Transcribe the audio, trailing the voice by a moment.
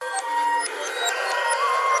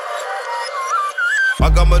I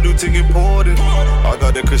got my new thing imported. I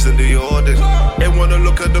got the Christian Geordie. They wanna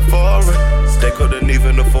look at the foreign. They couldn't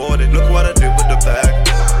even afford it. Look what I did with the bag.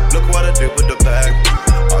 Look what I did with the bag.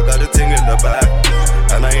 I got a thing in the back,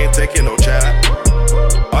 and I ain't taking no chat.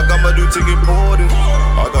 I got my new thing imported.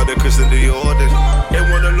 I got the Christian Geordie. They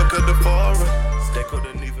wanna look at the foreign. They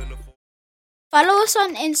couldn't even afford. Follow us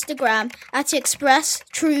on Instagram at Express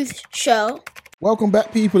Truth Show. Welcome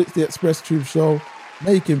back, people. It's the Express Truth Show,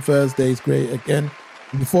 making Thursdays great again.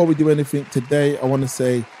 And before we do anything today, I want to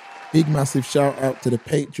say big, massive shout out to the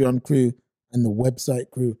Patreon crew and the website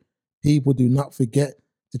crew. People, do not forget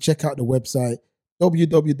to check out the website,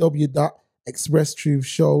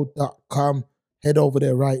 www.expresstruthshow.com. Head over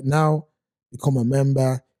there right now, become a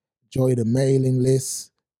member, join the mailing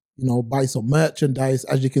list, buy some merchandise.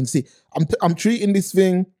 As you can see, I'm treating this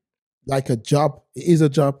thing like a job. It is a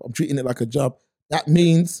job. I'm treating it like a job. That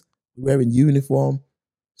means we're wearing uniform.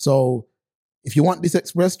 So if you want this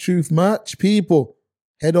Express Truth merch, people,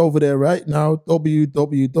 head over there right now,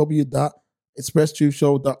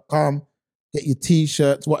 www.expresstruthshow.com. Get your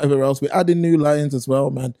t-shirts, whatever else. We're adding new lines as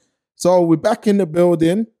well, man. So we're back in the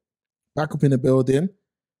building, back up in the building.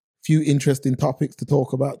 Few interesting topics to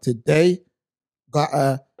talk about today.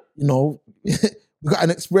 Got we got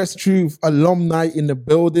an Express Truth alumni in the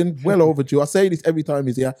building. Well overdue. I say this every time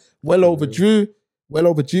he's here. Well overdue,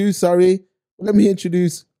 sorry. Let me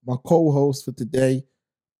introduce my co-host for today,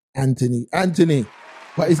 Anthony. Anthony,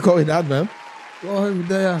 what is going on, man? Oh,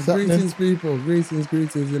 there. Greetings, people.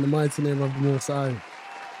 Greetings in the mighty name of the Most High.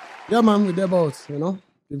 Yeah, man, we're there both,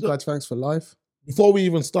 Give God thanks for life. Before we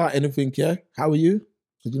even start anything, yeah, how are you?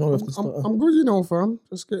 Because we have to start. I'm good, fam.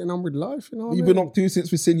 Just getting on with life, What you've been up to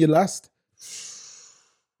since we seen you last?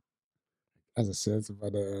 As I said, I've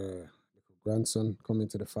had a little grandson coming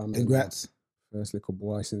to the family. Congrats. First little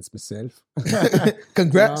boy since myself. Congrats.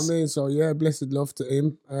 You know what I mean? So, yeah, blessed love to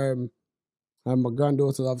him. And my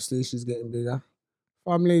granddaughter, obviously, she's getting bigger.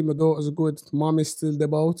 Family, my daughters are good. Mom is still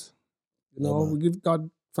about. We give God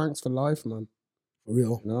thanks for life, man. For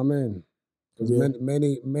real. You know what I mean? Because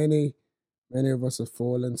many of us have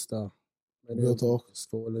fallen still. Real talk.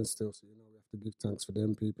 Fallen still. So, we have to give thanks for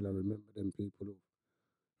them people and remember them people who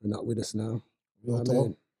are not with us now. Real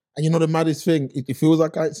talk. And the maddest thing, it feels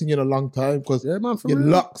like I ain't seen you in a long time because your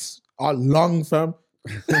locks are long, fam.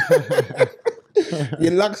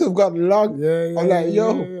 Your locks have got long. Yeah, I'm like,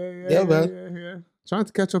 yo. Yeah, man. Yeah. Trying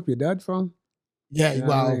to catch up your dad, fam. Yeah,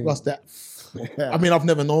 what's that? I mean, I've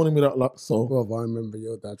never known him without locks, so. Well, I remember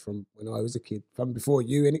your dad from when I was a kid, from before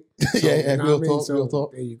you, innit? So, yeah, real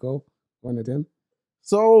talk. There you go. One of them.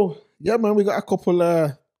 So, yeah, man, we got a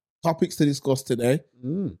couple topics to discuss today.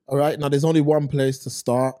 All right, now there's only one place to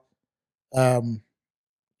start.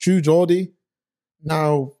 True Geordie.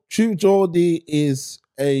 Now, True Geordie is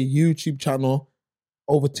a YouTube channel,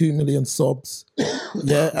 over 2 million subs.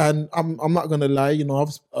 Yeah, and I'm not gonna lie,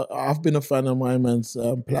 I've been a fan of my man's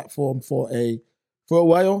platform for a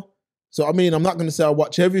while. So I mean, I'm not gonna say I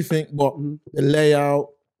watch everything, but the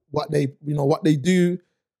layout, what they do.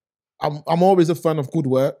 I'm always a fan of good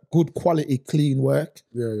work, good quality, clean work.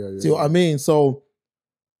 Yeah. See what I mean? So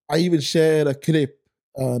I even shared a clip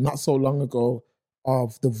not so long ago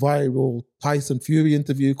of the viral Tyson Fury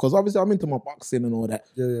interview, because obviously I'm into my boxing and all that.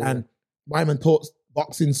 And my man talks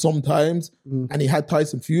boxing sometimes, and he had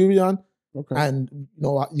Tyson Fury on. Okay. And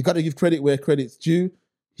you got to give credit where credit's due.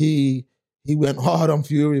 He went hard on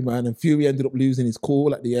Fury, man, and Fury ended up losing his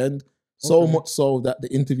cool at the end. So much so that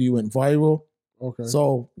the interview went viral. Okay.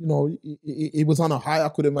 So, it was on a high, I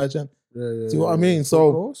could imagine. Yeah. See what I mean?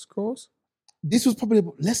 So, of course. This was probably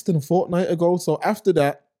less than a fortnight ago. So after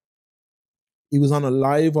that, he was on a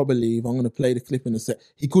live, I believe. I'm going to play the clip in a sec.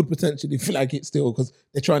 He could potentially flag it still because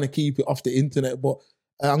they're trying to keep it off the internet. But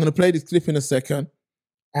I'm going to play this clip in a second.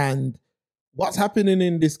 And what's happening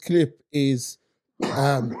in this clip is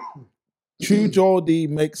True Geordie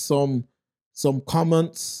makes some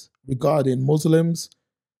comments regarding Muslims.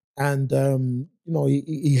 And,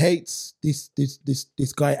 he hates this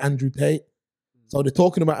guy, Andrew Tate. So they're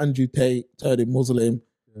talking about Andrew Tate turning Muslim.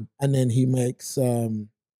 Yeah. And then he makes a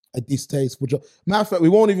distasteful joke. Matter of fact, we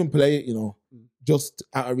won't even play it, just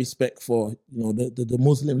out of respect for, the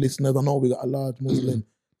Muslim listeners. I know we got a large Muslim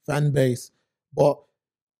fan base. But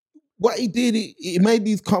what he did, he made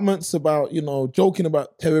these comments about, joking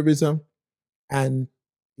about terrorism. And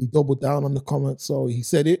he doubled down on the comments. So he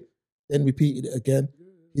said it, then repeated it again.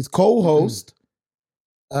 His co-host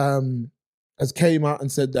has came out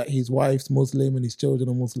and said that his wife's Muslim and his children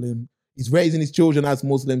are Muslim. He's raising his children as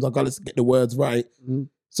Muslims. I've got to get the words right.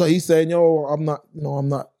 So he's saying, I'm not,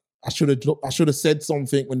 I should have said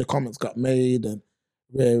something when the comments got made and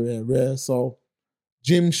rare. So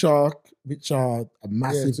Gymshark, which are a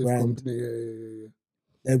massive it's a brand, company. Yeah.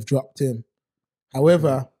 they've dropped him.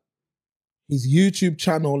 However, his YouTube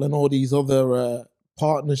channel and all these other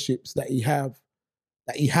partnerships that he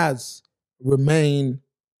has remain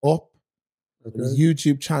up. Okay. His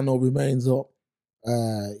YouTube channel remains up.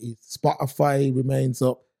 His Spotify remains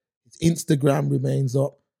up. His Instagram remains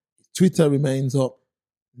up. His Twitter remains up.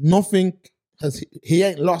 Nothing he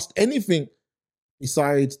ain't lost anything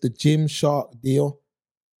besides the Gymshark deal,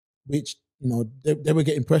 which, you know, they were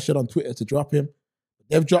getting pressured on Twitter to drop him.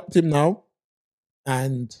 They've dropped him now.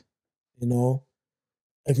 And, you know,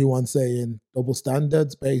 everyone's saying double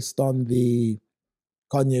standards based on the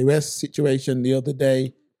Kanye West situation the other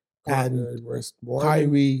day. And West,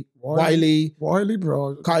 Wiley,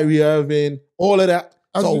 bro. Kyrie Irving, all of that.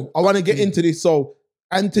 I want to get into this. So,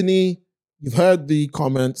 Anthony, you've heard the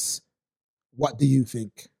comments. What do you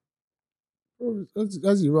think? Well,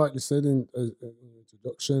 as you rightly said in the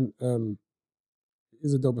introduction, it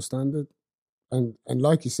is a double standard. And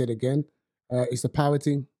like you said again, it's a power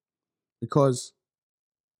thing. Because,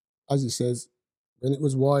 as he says, when it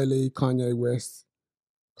was Wiley, Kanye West,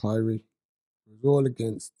 Kyrie, it was all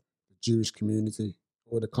against the Jewish community.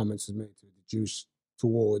 All the comments was made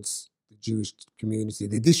towards the Jewish community.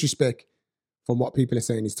 The disrespect from what people are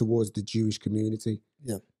saying is towards the Jewish community.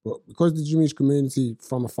 Yeah. But because the Jewish community,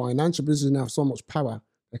 from a financial position, have so much power,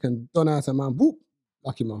 they can done out a man, boop,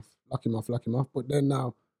 lock him off. But then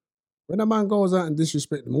now, when a man goes out and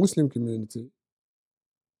disrespect the Muslim community,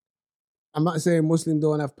 I'm not saying Muslims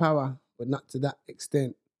don't have power, but not to that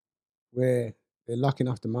extent where they're locking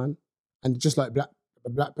off the man. And just like a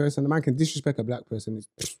black person, the man can disrespect a black person.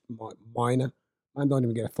 It's minor. Man don't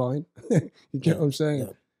even get a fine. You get what I'm saying?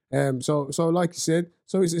 Yeah. So like you said,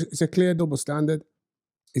 so it's a clear double standard.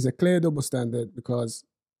 It's a clear double standard because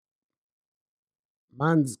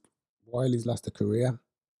Wiley's lost a career.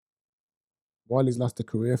 Wiley's lost a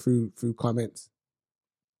career through comments.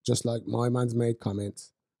 Just like my man's made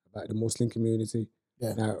comments about the Muslim community.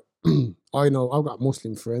 Yeah. Now, I know I've got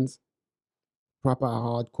Muslim friends, proper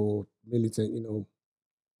hardcore, militant, you know,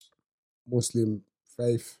 Muslim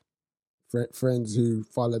faith friends who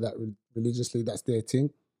follow that religiously. That's their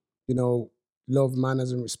thing. You know, love,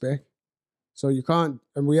 manners, and respect. So you can't,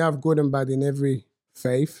 and we have good and bad in every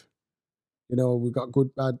faith. You know, we got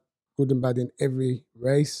good and bad in every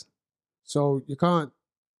race. So you can't,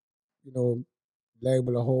 you know,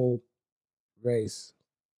 label a whole race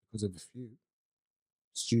because of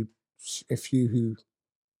a few who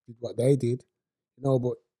did what they did. You know,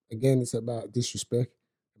 but again, it's about disrespect.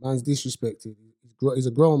 The man's disrespected. He's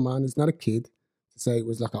a grown man. He's not a kid. To say it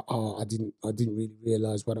was like I didn't really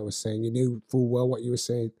realize what I was saying. You knew full well what you were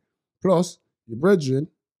saying. Plus, your brethren,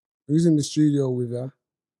 who's in the studio with her,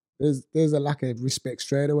 there's a lack of respect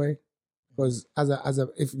straight away. Because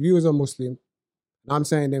if you as a Muslim, and I'm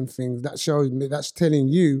saying them things, that's telling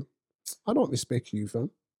you, I don't respect you,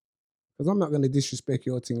 fam. Because I'm not going to disrespect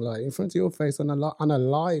your thing like in front of your face on a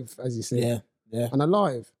live, as you say. Yeah. On a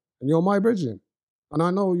live. And you're my brethren. And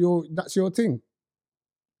I know that's your thing.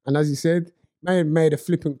 And as you said, may have made a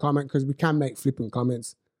flippant comment because we can make flippant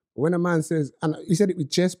comments. But when a man says, and he said it with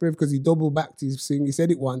chest breath because he double backed his thing. He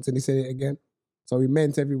said it once and he said it again. So he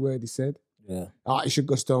meant every word he said. Yeah. He should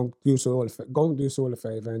go and do us all a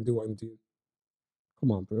favor and do what I'm doing.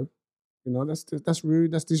 Come on, bro. You know, that's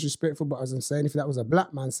rude, that's disrespectful. But as I'm saying, if that was a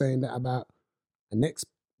black man saying that about a next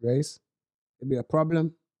race, it'd be a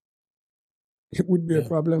problem. It would be a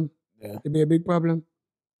problem. Yeah. It'd be a big problem.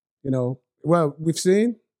 You know, well, we've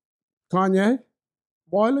seen Kanye,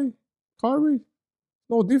 Wiley, Kyrie,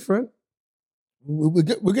 no different. We'll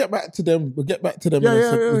get back to them. We'll get back to them.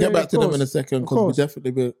 We'll get back to them in a second because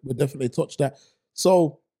we'll definitely touch that.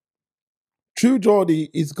 So, True Geordie,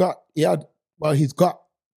 he's got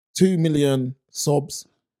 2 million subs.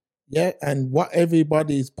 Yeah, and what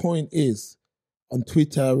everybody's point is on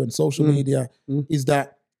Twitter and social media is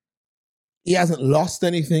that he hasn't lost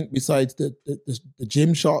anything besides the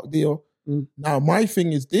Gymshark deal. Now, my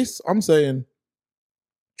thing is this. I'm saying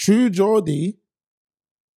True Geordie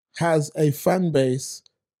has a fan base.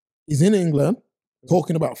 He's in England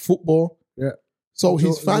talking about football. Yeah. So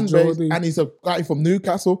his fan base, and he's a guy from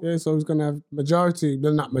Newcastle. Yeah, so he's going to have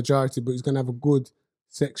not majority, but he's going to have a good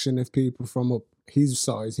section of people from up his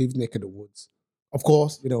size, his neck of the woods. Of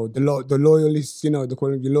course. You know, the loyalists, you know, they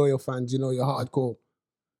call them your loyal fans, you know, your hardcore.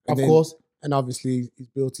 Of course. And obviously he's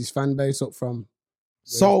built his fan base up from.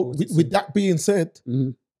 So with that being said,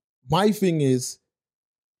 my thing is,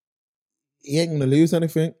 he ain't going to lose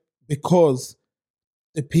anything because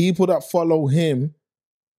the people that follow him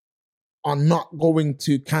are not going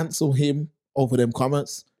to cancel him over them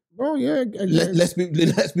comments. Bro, yeah. Let's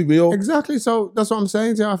be real. Exactly. So that's what I'm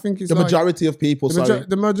saying to you. I think it's The majority of people,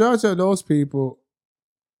 the majority of those people,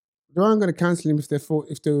 they aren't going to cancel him if they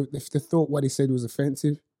thought what he said was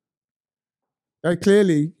offensive. Like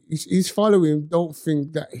clearly, his following don't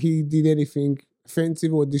think that he did anything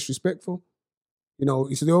offensive or disrespectful. You know,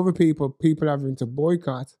 it's the other people having to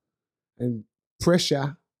boycott and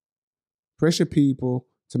pressure people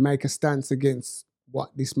to make a stance against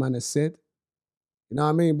what this man has said. You know what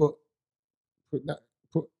I mean? But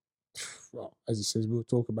well, as he says, we'll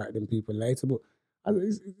talk about them people later. But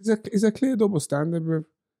it's a clear double standard, bro.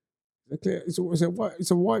 It's a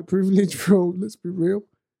white privilege, bro. Let's be real.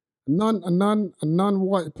 A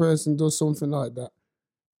non-white person does something like that,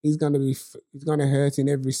 he's gonna hurt in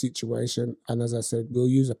every situation. And as I said, we'll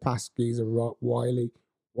use a past geezer, Wiley.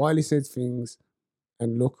 Wiley said things,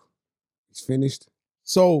 and look, he's finished.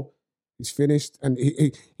 So he's finished, and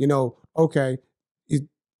he you know, okay,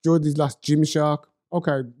 Geordie's lost Gymshark.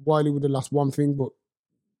 Okay, Wiley would have lost one thing, but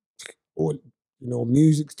all, you know,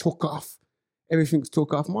 music's took off, everything's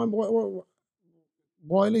took off. What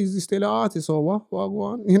Wiley, is he still an artist or what?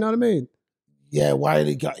 What? You know what I mean? Yeah,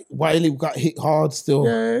 Wiley got hit hard still.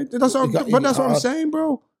 Yeah, that's what I'm saying,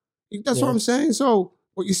 bro. That's what I'm saying. So,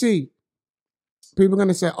 but you see, people are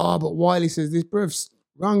gonna say, "Oh, but Wiley says this, bro.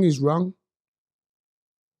 Wrong is wrong.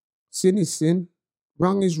 Sin is sin.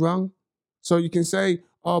 Wrong is wrong." So you can say,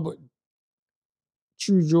 "Oh, but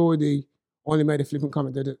True Geordie only made a flippant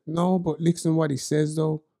comment." No, but listen what he says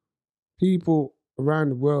though. People around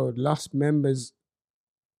the world lost members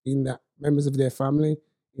of their family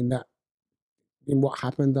in what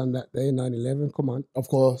happened on that day, 9/11. Come on. Of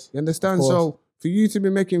course. You understand? So for you to be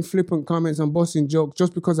making flippant comments and busting jokes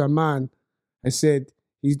just because a man has said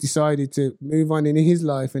he's decided to move on in his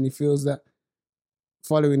life and he feels that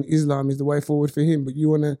following Islam is the way forward for him, but you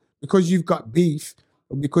want to, because you've got beef,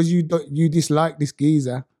 or because you dislike this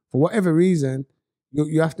geezer, for whatever reason,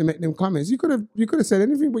 you have to make them comments. You could have said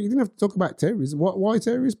anything, but you didn't have to talk about terrorism. Why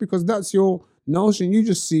terrorists? Because that's your notion. You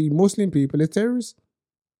just see Muslim people as terrorists.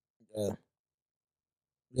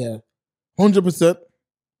 Yeah. 100%.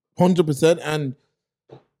 And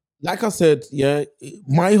like I said, yeah,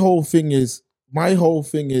 my whole thing is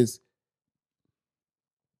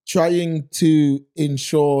trying to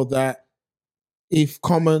ensure that if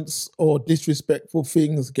comments or disrespectful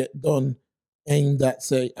things get done aimed at,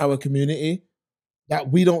 say, our community, that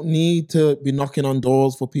we don't need to be knocking on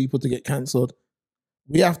doors for people to get cancelled.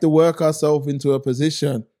 We have to work ourselves into a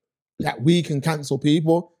position that we can cancel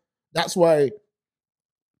people. That's why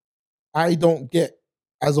I don't get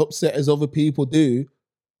as upset as other people do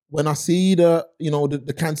when I see the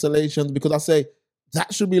cancellations, because I say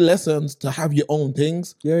that should be lessons to have your own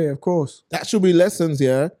things. Yeah, of course. That should be lessons,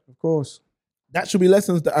 yeah. Of course. That should be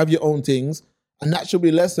lessons to have your own things, and that should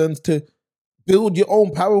be lessons to build your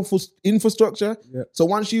own powerful infrastructure. Yeah. So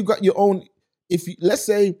once you've got your own, let's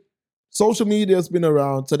say social media has been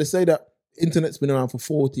around, so they say that internet's been around for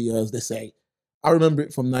 40 years, they say. I remember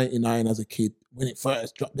it from 99 as a kid when it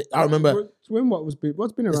first dropped. I remember. What's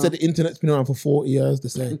been around? They said the internet's been around for 40 years, they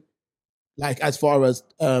say. Like as far as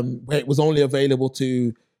where it was only available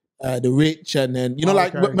to the rich, and then,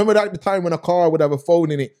 remember that the time when a car would have a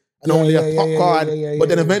phone in it and only a top card, but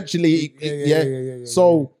then eventually,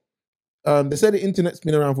 So they said the internet's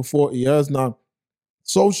been around for 40 years now.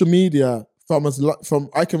 Social media, from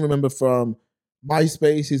I can remember from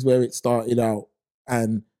MySpace is where it started out,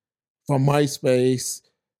 and from MySpace,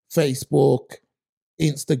 Facebook,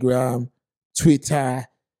 Instagram, Twitter,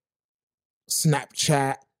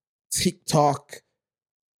 Snapchat, TikTok,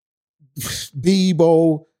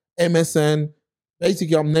 Bebo, MSN.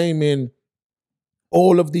 Basically, I'm naming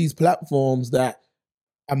all of these platforms that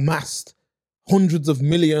amassed hundreds of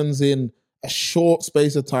millions in a short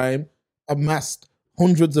space of time, amassed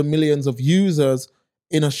hundreds of millions of users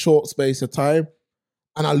in a short space of time.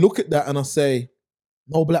 And I look at that and I say,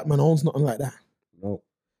 no black man owns nothing like that. No.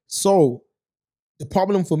 So the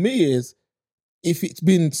problem for me is, if it's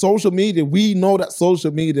been social media, we know that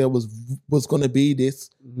social media was going to be this.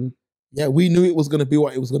 Mm-hmm. Yeah, we knew it was going to be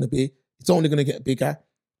what it was going to be. It's only going to get bigger,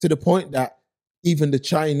 to the point that even the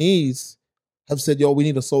Chinese have said, yo, we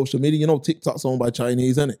need a social media. You know, TikTok's owned by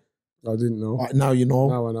Chinese, isn't it? I didn't know. Right, now you know.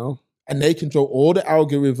 Now I know. And they control all the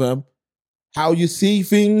algorithm, how you see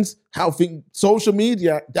things, social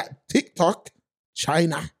media, that TikTok,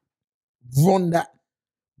 China, run that.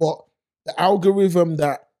 But the algorithm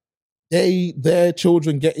that their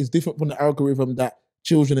children get is different from the algorithm that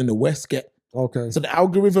children in the West get. Okay. So the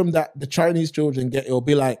algorithm that the Chinese children get, it'll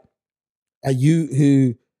be like a youth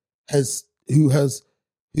who's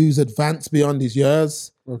advanced beyond his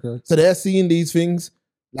years. Okay. So they're seeing these things.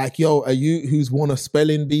 Like, yo, a youth who's won a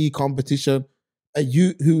spelling bee competition, a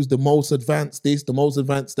youth who's the most advanced this, the most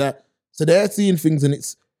advanced that. So they're seeing things and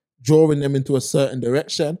it's drawing them into a certain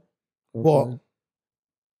direction. But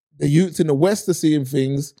the youths in the West are seeing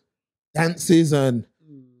things, dances and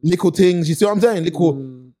little things. You see what I'm saying?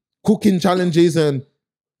 Little cooking challenges and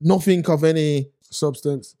nothing of any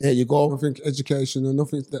substance. There you go. Nothing educational,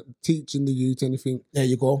 nothing that teaching the youth anything. There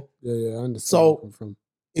you go. Yeah, I understand. So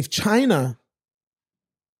if China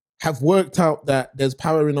have worked out that there's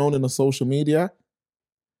power in owning a social media,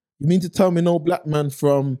 you mean to tell me no black man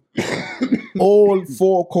from all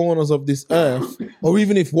four corners of this earth, or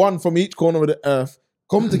even if one from each corner of the earth,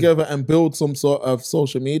 come together and build some sort of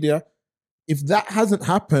social media? If that hasn't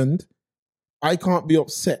happened, I can't be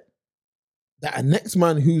upset that a next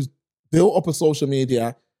man who's built up a social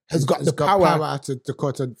media has got the power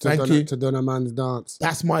to done a man's dance.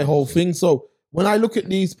 That's my whole thing. So when I look at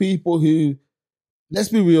these people who, let's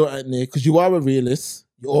be real, Anthony, because you are a realist,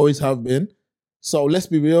 you always have been. So let's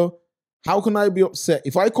be real. How can I be upset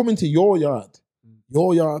if I come into your yard,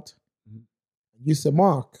 you say,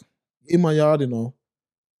 Mark, in my yard, you know,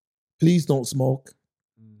 please don't smoke.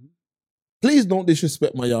 Please don't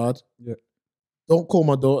disrespect my yard. Yeah. Don't call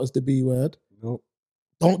my daughters the B word. No.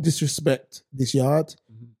 Don't disrespect this yard.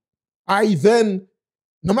 I then,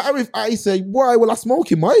 no matter if I say, why will I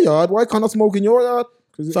smoke in my yard? Why can't I smoke in your yard?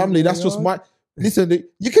 Family, that's just my, listen,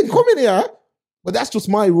 you can come in here, but that's just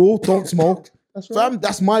my rule. Don't smoke. That's right. Fam,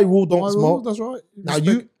 that's my rule. Don't smoke. That's right. Now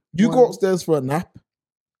you go upstairs for a nap.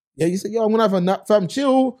 Yeah, you say, yo, I'm going to have a nap. Fam,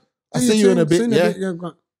 chill. I see you in a bit. Yeah.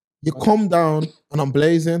 You come down and I'm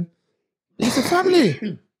blazing. You say,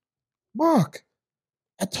 family, Mark,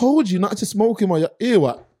 I told you not to smoke in my yard. Hear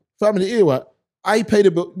what? Family, hear what? I pay the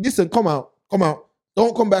bill. Listen, come out.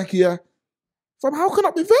 Don't come back here. Fam, how can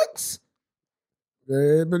I be vexed?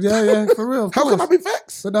 Yeah, but for real. How can I be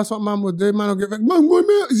vexed? But that's what man would do. Man will get vexed. Man,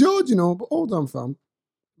 it's yard, you know. But hold on, fam.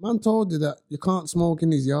 Man told you that you can't smoke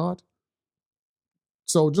in his yard.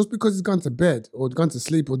 So just because he's gone to bed or gone to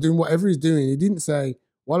sleep or doing whatever he's doing, he didn't say,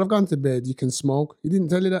 while I've gone to bed, you can smoke. He didn't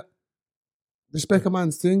tell you that. Respect a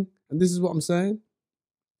man's thing. And this is what I'm saying.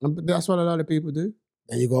 And that's what a lot of people do.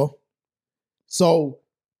 There you go. So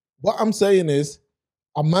what I'm saying is,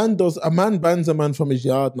 a man bans a man from his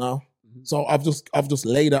yard now. So I've just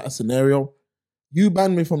laid out a scenario. You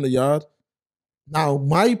ban me from the yard. Now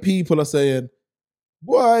my people are saying,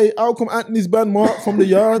 why? How come Anthony's banned Mark from the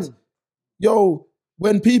yard? Yo,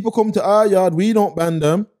 when people come to our yard, we don't ban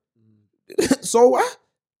them. So what?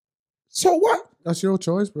 That's your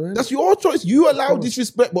choice, bro. That's your choice. You allow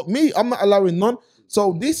disrespect, but me, I'm not allowing none.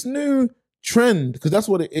 So this new trend, because that's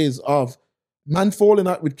what it is, of man falling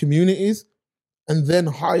out with communities and then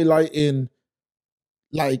highlighting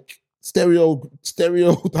like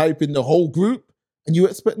stereotyping the whole group, and you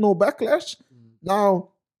expect no backlash. Now,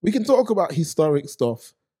 we can talk about historic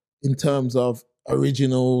stuff in terms of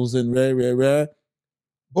originals and rare.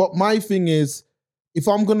 But my thing is, if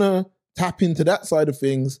I'm going to tap into that side of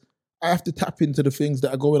things, I have to tap into the things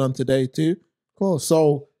that are going on today too. Of course.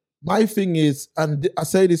 So my thing is, and I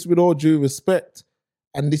say this with all due respect,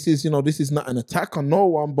 and this is not an attack on no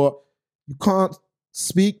one, but you can't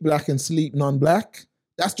speak black and sleep non-black.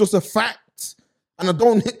 That's just a fact. And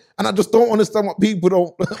I just don't understand what people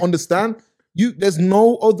don't understand. There's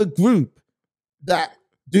no other group that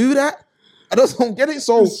do that. I just don't get it.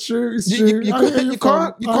 So it's true. You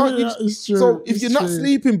can't. It's true. So if you're not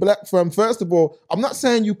sleeping black, fam, first of all, I'm not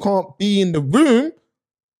saying you can't be in the room,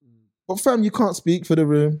 but fam, you can't speak for the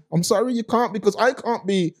room. I'm sorry, you can't, because I can't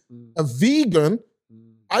be a vegan.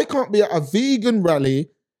 I can't be at a vegan rally.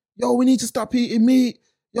 Yo, we need to stop eating meat.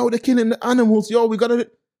 Yo, they're killing the animals. Yo, we gotta.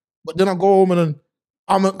 But then I go home and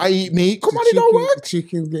I eat meat. Come on, it don't work. The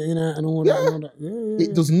chicken's getting out and all that. Yeah.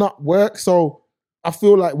 It does not work. So I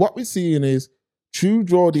feel like what we're seeing is True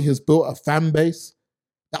Geordie has built a fan base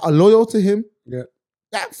that are loyal to him. Yeah.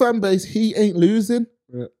 That fan base, he ain't losing.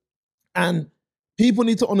 Yeah. And people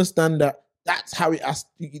need to understand that that's how it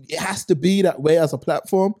has to be that way as a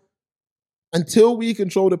platform. Until we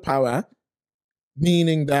control the power,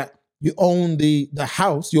 meaning that you own the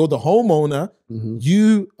house, you're the homeowner,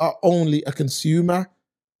 you are only a consumer.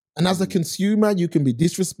 And as a consumer, you can be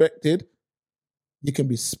disrespected. You can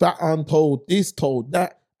be spat on, told this, told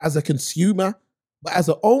that, as a consumer. But as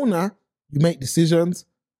an owner, you make decisions.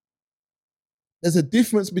 There's a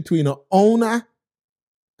difference between an owner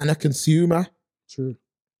and a consumer. True.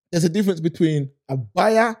 There's a difference between a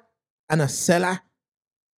buyer and a seller.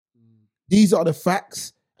 These are the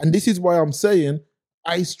facts. And this is why I'm saying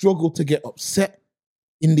I struggle to get upset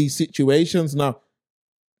in these situations. Now,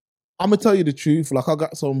 I'm going to tell you the truth. Like, I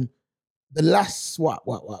got some the last, what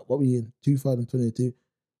we in 2022?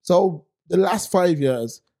 So the last 5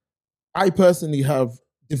 years, I personally have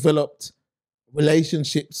developed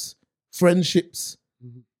relationships, friendships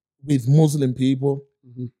with Muslim people.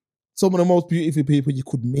 Some of the most beautiful people you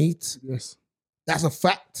could meet. Yes. That's a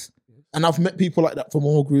fact. And I've met people like that from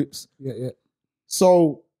all groups. Yeah.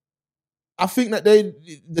 So I think that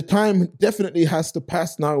the time definitely has to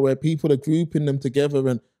pass now where people are grouping them together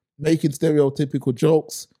and making stereotypical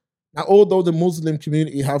jokes. Now, although the Muslim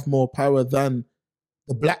community have more power than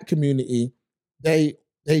the black community, they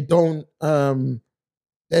don't,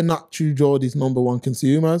 they're not True Geordie's number one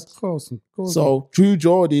consumers. Of course. So True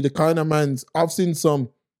Geordie, the kind of man's, I've seen some,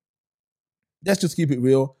 let's just keep it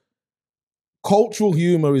real. Cultural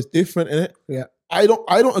humor is different, innit? Yeah. I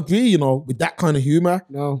don't agree, with that kind of humor.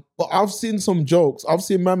 No. But I've seen some jokes. I've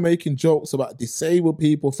seen man making jokes about disabled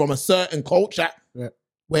people from a certain culture. Yeah.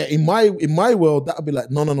 Where in my world, that would be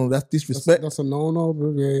like, no, that's disrespect. That's a no,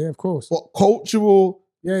 bro. Yeah, of course. But cultural.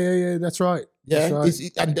 Yeah, that's right. Yeah.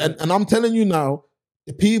 That's right. And I'm telling you now,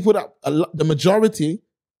 the majority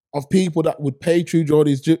of people that would pay True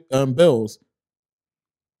Geordie's bills,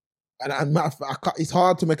 and it's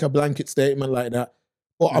hard to make a blanket statement like that,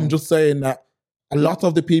 but I'm just saying that a lot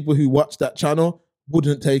of the people who watch that channel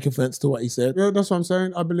wouldn't take offense to what he said. Yeah, that's what I'm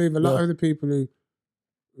saying. I believe a lot of the people who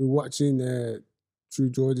watching True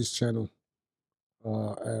Geordie's channel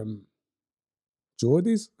are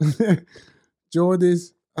Geordies,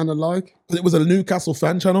 Geordies and the like. Because it was a Newcastle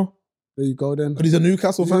fan channel. There you go then. But he's a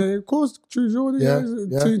Newcastle fan? Yeah, of course, True Geordie. Yeah.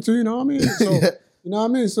 You know what I mean? So, Yeah. You know what I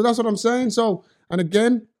mean? So that's what I'm saying. So, and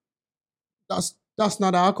again, that's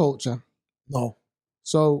not our culture. No.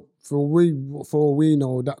 So for all we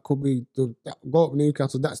know, that could be go up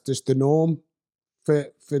Newcastle. That's just the norm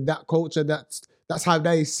for that culture. That's how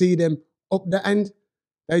they see them up the end.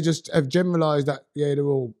 They just have generalized that they're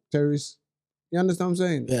all terrorists. You understand what I'm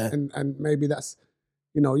saying? Yeah. And maybe that's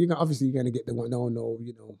you're gonna get the one.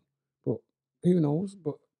 No, but who knows?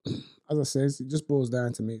 But as I says, it just boils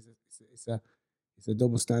down to me. It's a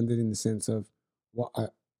double standard in the sense of what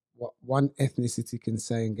one ethnicity can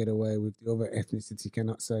say and get away with, the other ethnicity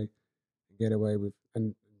cannot say and get away with,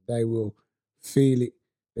 and they will feel it.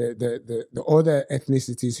 The other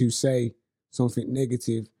ethnicities who say something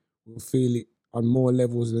negative will feel it on more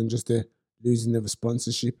levels than just the losing of a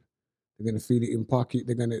sponsorship. They're gonna feel it in pocket.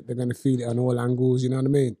 They're gonna feel it on all angles. You know what I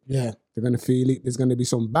mean? Yeah. They're gonna feel it. There's gonna be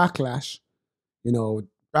some backlash.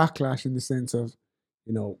 Backlash in the sense of,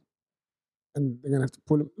 and they're gonna have to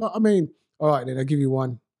pull them. I mean, all right, then I'll give you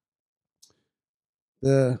one.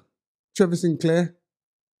 The Trevor Sinclair.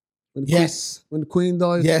 When the Queen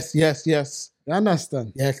died. Yes. You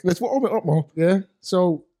understand? Yes. Let's warm it up more. Yeah.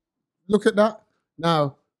 So look at that.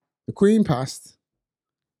 Now, the Queen passed.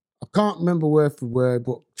 I can't remember word for word,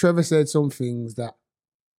 but Trevor said some things that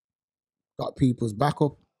got people's back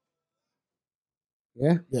up.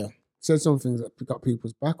 Yeah? Yeah. Said some things that got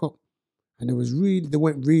people's back up. And they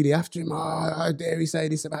went really after him. Oh, how dare he say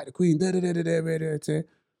this about the Queen? But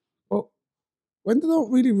when they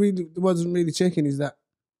don't really wasn't really checking is that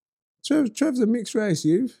Trev's a mixed race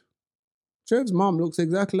youth. Trev's mom looks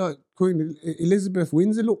exactly like Queen Elizabeth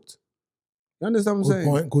Windsor looked. You understand what I'm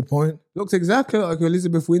saying? Good point. Looks exactly like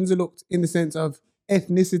Elizabeth Windsor looked in the sense of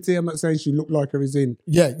ethnicity. I'm not saying she looked like her as in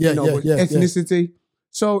ethnicity. Yeah.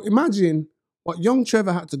 So imagine what young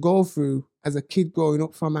Trevor had to go through as a kid growing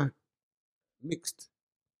up from a mixed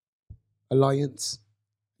alliance.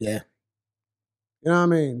 Yeah. You know what I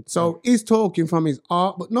mean? So he's talking from his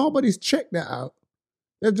art, but nobody's checked that out.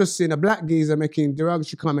 They've just seen a black geezer making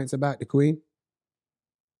derogatory comments about the Queen.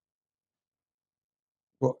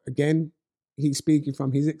 But again, he's speaking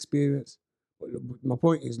from his experience. But my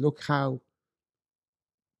point is, look how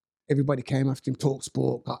everybody came after him, talk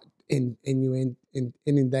sport, got inundated,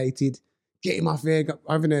 get him off there.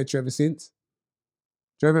 I haven't heard Trevor since.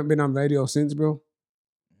 Trevor hasn't been on radio since, bro.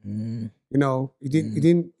 Mm. He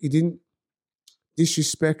didn't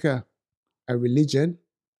disrespect a religion,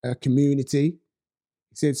 a community.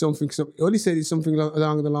 He said something. All he said is something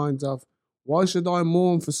along the lines of, "Why should I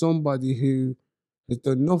mourn for somebody who has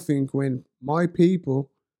done nothing when my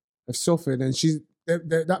people have suffered?" And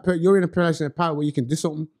you're in a position of power where you can do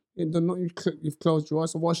something. You've done nothing. You've closed your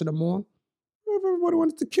eyes. So why should I mourn? Everybody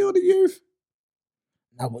wanted to kill the youth.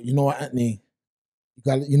 Nah, but you know what, Anthony?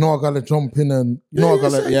 I gotta jump in and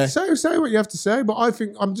say what you have to say. But I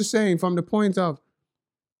think I'm just saying from the point of,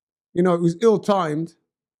 it was ill-timed.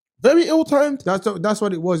 Very ill-timed. That's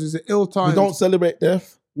what it was. It's an ill-timed. We don't celebrate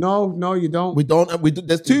death. No, you don't. We don't.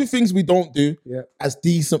 There's two things we don't do as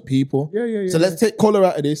decent people. Yeah. So let's take colour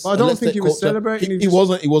out of this. But I don't think he was celebrating. He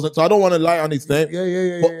wasn't. So I don't want to lie on his name.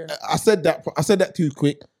 Yeah. I said that too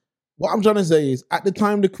quick. What I'm trying to say is, at the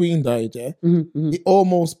time the Queen died, it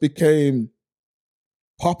almost became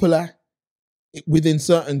popular within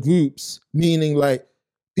certain groups, meaning like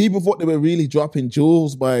people thought they were really dropping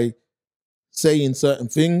jewels by saying certain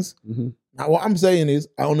things. Now, what I'm saying is,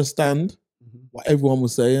 I understand what everyone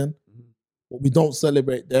was saying, but we don't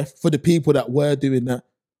celebrate death for the people that were doing that.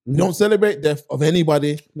 We don't celebrate death of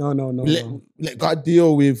anybody. No. Let God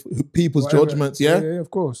deal with people's judgments, Yeah, of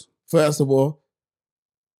course. First of all,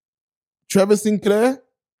 Trevor Sinclair,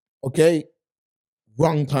 okay,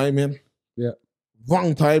 wrong timing. Yeah.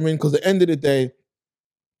 Wrong timing, because at the end of the day,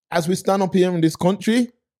 as we stand up here in this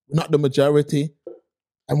country, we're not the majority.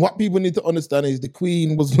 And what people need to understand is the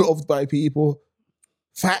Queen was loved by people.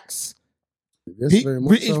 Facts. Yes, very much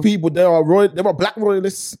British so. people, there are black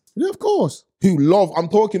royalists. Yeah, of course. Who love, I'm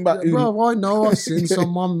talking about who. Bro, I know. I've seen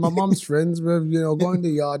my mum's friends with, going to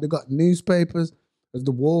the yard. They got newspapers. There's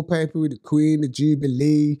the wallpaper with the Queen, the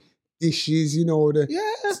Jubilee, dishes,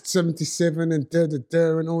 the 77 and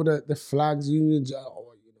and all the flags, unions, the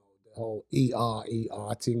whole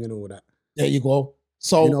ER thing and all that. There you go.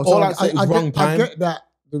 So all I say is wrong time. I get that,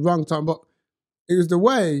 the wrong time, but it was the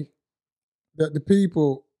way that the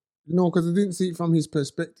people, because I didn't see it from his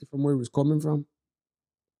perspective, from where he was coming from.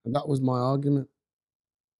 And that was my argument.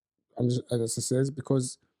 As I says,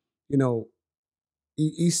 because,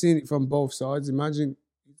 he's seen it from both sides. Imagine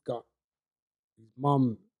he's got his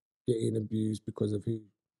mum getting abused because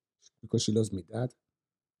she loves me dad.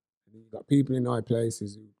 And you've got people in high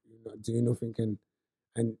places who are not doing nothing,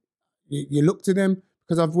 and you look to them,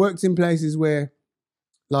 because I've worked in places where,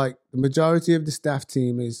 like, the majority of the staff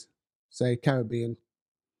team is, say, Caribbean,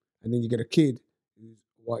 and then you get a kid who's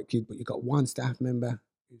a white kid, but you got one staff member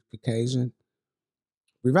who's Caucasian.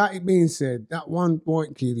 Without it being said, that one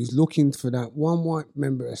white kid is looking for that one white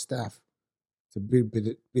member of staff to be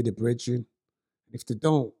the bridging. If they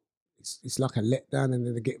don't, it's like a letdown, and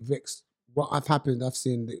then they get vexed. What I've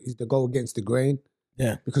seen is they go against the grain.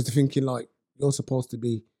 Yeah. Because they're thinking, like, you're supposed to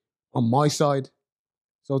be on my side,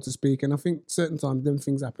 so to speak. And I think certain times them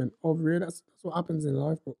things happen over here. That's what happens in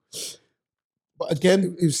life. But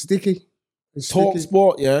again, it was sticky. Talk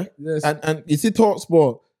Sport, yeah. Yes. And you see Talk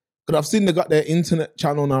Sport, because I've seen they got their internet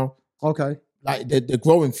channel now. Okay. Like they're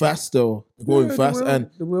growing fast though. They're growing fast,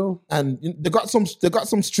 they will. And they got some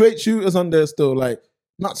straight shooters on there still. Like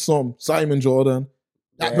not some Simon Jordan.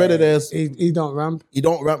 That brother there's he don't ramp. He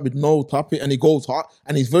don't ramp with no topic, and he goes hard,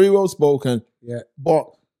 and he's very well spoken. Yeah. But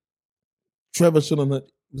Trevor shouldn't.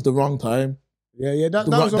 It was the wrong time. Yeah.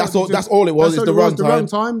 That's all it was. It's the wrong time. The wrong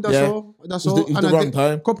time. That's all. That's all. It's the wrong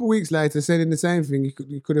time. A couple of weeks later, saying the same thing,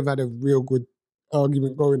 you could have had a real good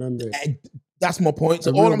argument going on there. That's my point.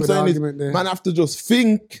 So all I'm saying is, man, have to just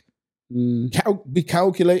think, be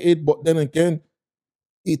calculated. But then again,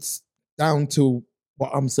 it's down to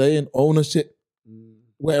what I'm saying, ownership.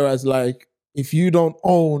 Whereas, like, if you don't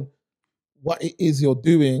own what it is you're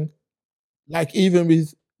doing, like even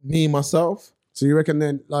with me myself. So you reckon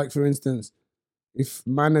then, like for instance, if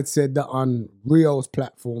man had said that on Rio's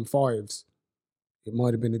platform, Fives, it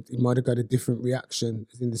might have got a different reaction,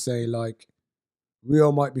 as in to say, like,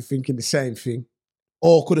 Rio might be thinking the same thing.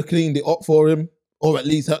 Or could have cleaned it up for him. Or at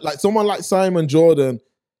least, like someone like Simon Jordan.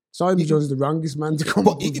 Simon Jordan's the wrongest man to come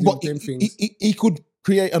up with them things. He could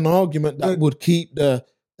create an argument that would keep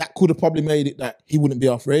that could have probably made it that he wouldn't be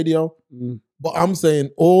off radio. But I'm saying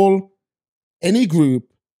any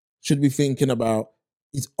group should be thinking about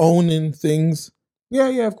is owning things.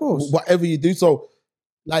 Yeah, of course. Whatever you do. So,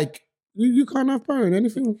 like... You can't have power in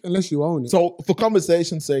anything unless you own it. So, for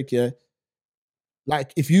conversation's sake, yeah,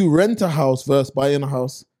 like if you rent a house versus buying a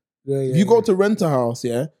house, if you go to rent a house,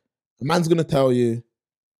 yeah, a man's going to tell you,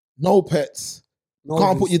 no pets,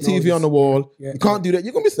 can't put your TV on the wall, you can't do that.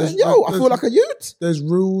 You're going to be saying, I feel like a youth. There's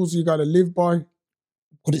rules you got to live by.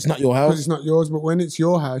 Because it's not your house. Because it's not yours, but when it's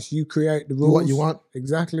your house, you create the rules. Do what you want.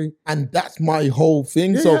 Exactly. And that's my whole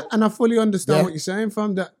thing. Yeah, and I fully understand what you're saying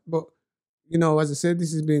from that. But, as I said,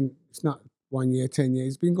 it's not 1 year, 10 years.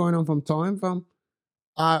 It's been going on from time, fam.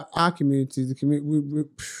 Our community, we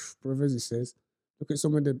Professor says, look at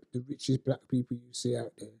some of the richest black people you see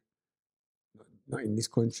out there. Not in this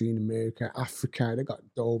country, in America, Africa, they got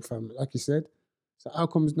dope, fam. Like you said. So how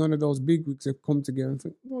comes none of those bigwigs have come together and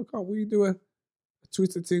think, why can't we do a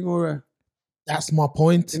Twitter thing or a... That's my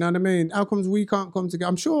point. You know what I mean? How comes we can't come together?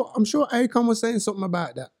 I'm sure Akon was saying something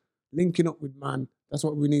about that. Linking up with man. That's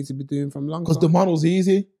what we need to be doing from long time. Because the model's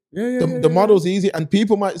easy. Yeah. The model's easy. And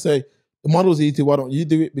people might say, the model's easy. Why don't you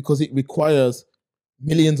do it? Because it requires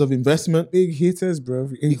millions of investment. Big hitters, bro.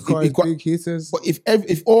 It requires big hitters. But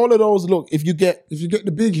if all of those, look, if you get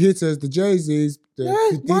the big hitters, the Jay-Z's,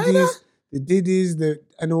 the Diddy's,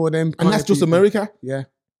 and all them, and that's just America. Yeah.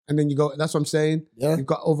 And then you go, that's what I'm saying. Yeah. You've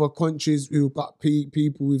got other countries who've got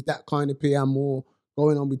people with that kind of PR more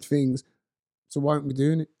going on with things. So why aren't we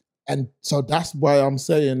doing it? And so that's why I'm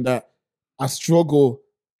saying that I struggle,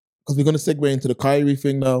 because we're going to segue into the Kyrie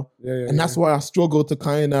thing now. Yeah, and that's why I struggle to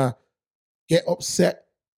kind of get upset,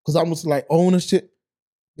 because I'm just like ownership,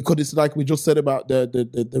 because it's like we just said about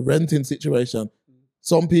the renting situation.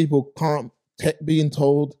 Some people can't take being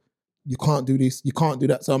told, you can't do this, you can't do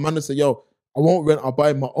that. So a man will say, yo, I won't rent, I'll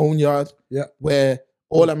buy my own yard. Yeah. Where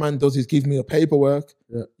all a man does is give me a paperwork.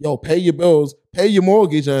 Yeah. Yo, pay your bills, pay your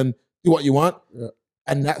mortgage, and do what you want. Yeah.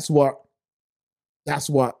 And that's what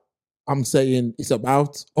I'm saying it's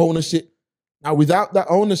about, ownership. Now, without that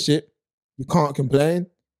ownership, you can't complain.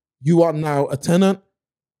 You are now a tenant.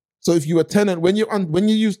 So if you're a tenant, when you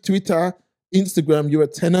use Twitter, Instagram, you're a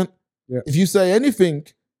tenant. Yeah. If you say anything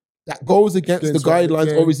that goes against the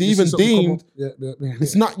guidelines or is even deemed,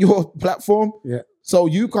 it's not your platform. Yeah. So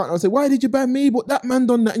you can't say, why did you ban me? But that man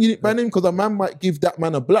done that and you didn't ban him, because a man might give that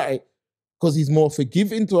man a blight because he's more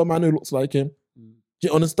forgiving to a man who looks like him. Do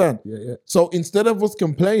you understand? Yeah. So instead of us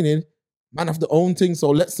complaining, man have to own things. So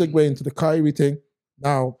let's segue into the Kyrie thing.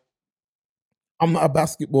 Now, I'm not a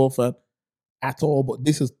basketball fan at all, but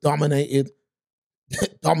this has dominated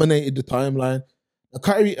the timeline. Now,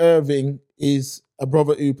 Kyrie Irving is a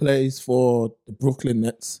brother who plays for the Brooklyn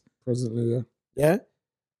Nets. Presently, Yeah.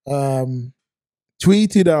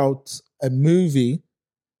 Tweeted out a movie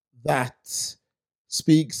that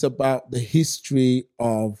speaks about the history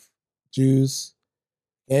of Jews.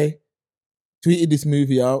 Okay. Tweeted this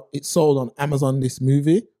movie out. It's sold on Amazon, this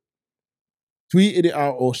movie. Tweeted it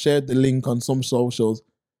out or shared the link on some socials.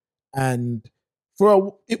 And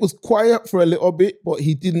it was quiet for a little bit, but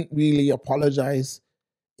he didn't really apologize.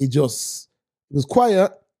 It was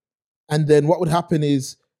quiet. And then what would happen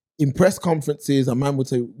is, in press conferences, a man would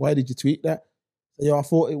say, why did you tweet that? So, I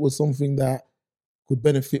thought it was something that could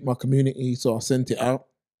benefit my community, so I sent it out.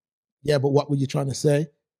 Yeah, but what were you trying to say?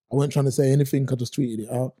 I wasn't trying to say anything, I just tweeted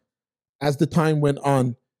it out. As the time went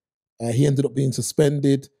on, he ended up being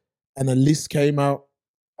suspended, and a list came out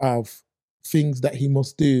of things that he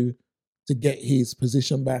must do to get his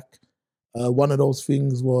position back. One of those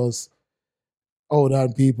things was, hold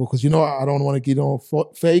on, people, because I don't want to get on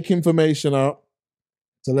fake information out.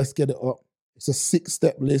 So let's get it up. It's a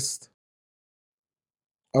 6-step list.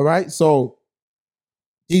 All right, so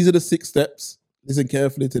these are the 6 steps. Listen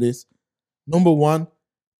carefully to this. Number 1,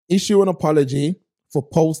 issue an apology for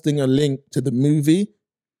posting a link to the movie,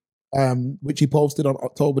 which he posted on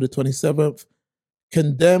October the 27th.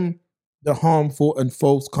 Condemn the harmful and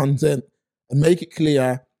false content and make it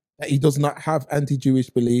clear that he does not have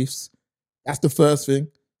anti-Jewish beliefs. That's the first thing.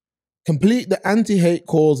 Complete the anti-hate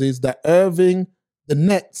causes that Irving, the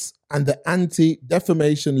Nets, and the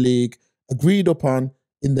Anti-Defamation League agreed upon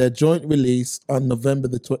in their joint release on November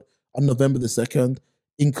the 2nd,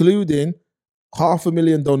 including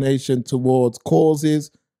 $500,000 donation towards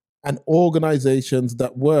causes and organizations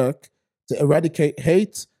that work to eradicate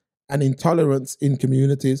hate and intolerance in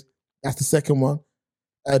communities. That's the second one.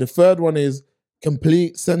 The third one is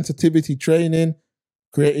complete sensitivity training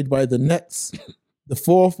created by the Nets. The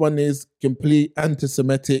fourth one is complete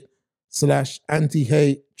anti-Semitic /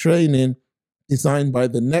 anti-hate training designed by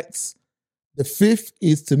the Nets. The fifth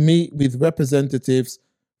is to meet with representatives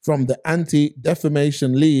from the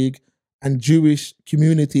Anti-Defamation League and Jewish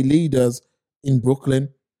community leaders in Brooklyn.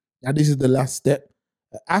 Now, this is the last step.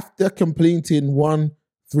 After completing 1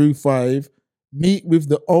 through 5, meet with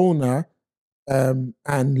the owner and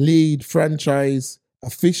lead franchise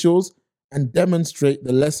officials and demonstrate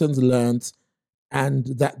the lessons learned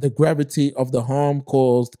and that the gravity of the harm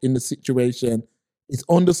caused in the situation is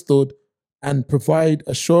understood, and provide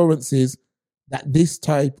assurances that this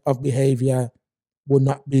type of behavior will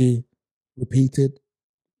not be repeated.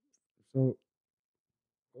 So,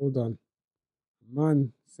 hold on.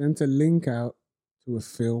 Man sent a link out to a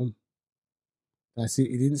film. That's it.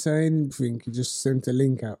 He didn't say anything. He just sent a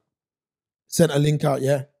link out. Sent a link out,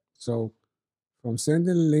 yeah. So, from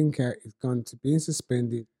sending a link out, it's gone to being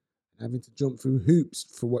suspended and having to jump through hoops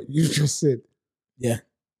for what you just said. Yeah.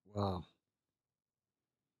 Wow.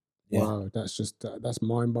 Yeah. Wow, that's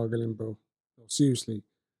mind-boggling, bro. No, seriously,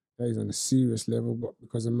 that is on a serious level, but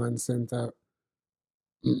because a man sent out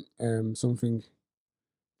something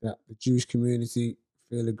that the Jewish community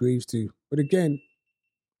feel agrees to. But again,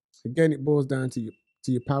 it boils down to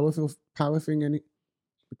your power thing, innit?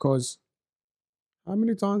 Because How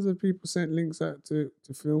many times have people sent links out to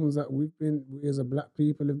films that we as a black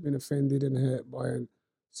people have been offended and hurt by and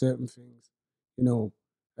certain things? You know,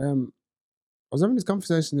 I was having this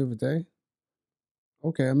conversation the other day.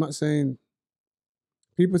 Okay, I'm not saying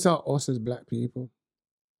people tell us as black people,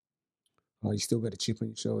 oh, you still got a chip on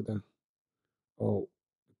your shoulder. Oh,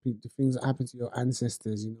 the things that happened to your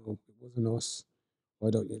ancestors, you know, it wasn't us. Why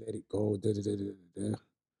don't you let it go? Da, da, da, da, da, da.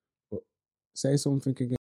 But say something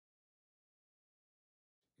again.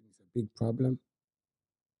 It's a big problem.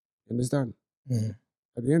 You understand? Mm.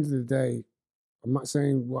 At the end of the day, I'm not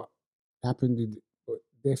saying what happened, but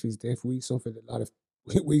death is death. We suffered a lot of,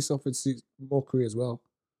 we suffered mockery as well.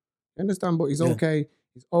 You understand? But it's okay.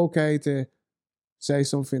 It's okay to say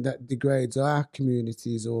something that degrades our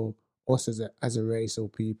communities or us as a race or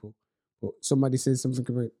people. But somebody says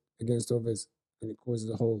something against others and it causes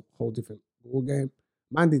a whole different ball game.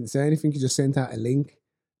 Man didn't say anything. He just sent out a link.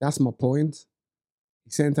 That's my point. He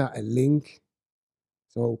sent out a link.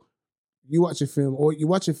 So you watch a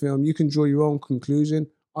film, you can draw your own conclusion.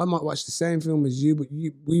 I might watch the same film as you, but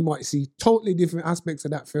we might see totally different aspects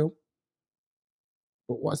of that film.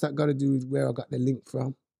 But what's that got to do with where I got the link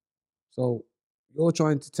from? So you're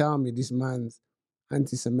trying to tell me this man's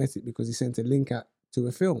anti-Semitic because he sent a link out to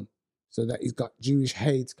a film, so that he's got Jewish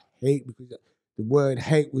hate because the word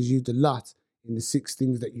hate was used a lot in the 6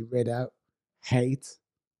 things that you read out. Hate.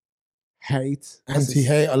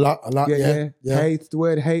 Anti-hate, a lot. Yeah. Hate, the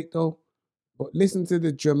word hate though. But listen to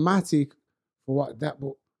the dramatic for what that,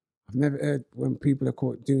 but I've never heard when people are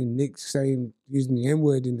caught doing nicks, using the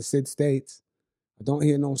N-word in the said states. I don't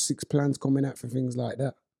hear no 6 plans coming out for things like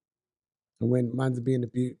that. And when man's being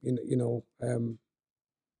abused,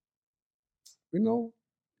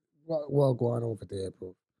 what go on over there,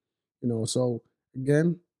 bro. You know, so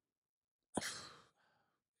again,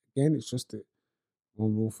 it's just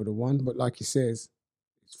one rule for the one. But like he says,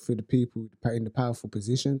 it's for the people in the powerful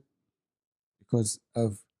position because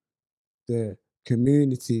of the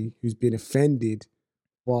community who's been offended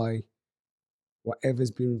by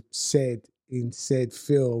whatever's been said in said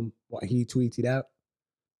film, what he tweeted out.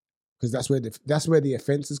 Because that's where the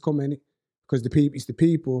offences come in. Because it's the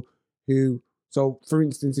people who. So, for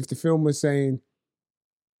instance, if the film was saying,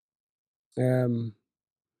 what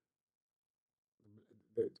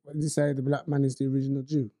did you say? The black man is the original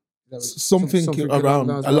Jew. Something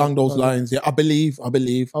along those lines. Yeah, I believe.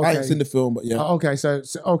 Okay. I ain't seen the film, but yeah. Okay, so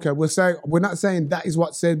we'll say we're not saying that is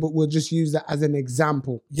what's said, but we'll just use that as an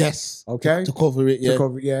example. Yes. Okay. To cover it.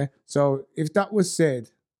 Yeah. So if that was said,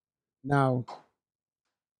 now,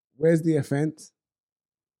 where's the offense?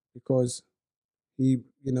 Because we're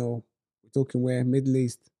talking where Middle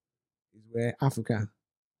East is where Africa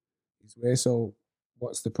is where. So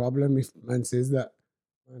what's the problem if man says that?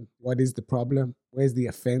 Man, what is the problem? Where's the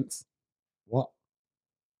offense? What?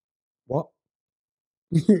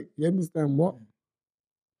 You understand what?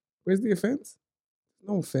 Where's the offense?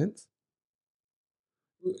 No offense.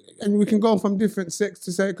 And we can go from different sects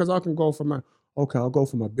to say, because I can go I'll go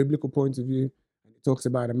from a biblical point of view. And it talks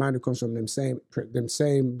about a man who comes from them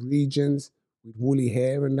same regions with woolly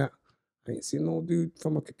hair and that. I ain't seen no dude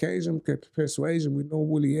from a Caucasian persuasion with no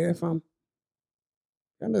woolly hair, fam.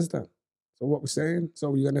 You understand? So what we're saying?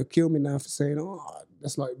 So you're going to kill me now for saying,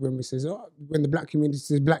 that's like when we says, when the black community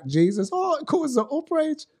says black Jesus, it causes an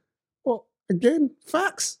outrage. Well, again,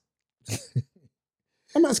 facts.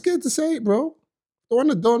 I'm not scared to say it, bro. I want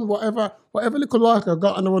to done whatever little like I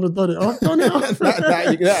got and I want to done it. I've done it.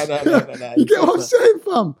 No. You get what I'm saying,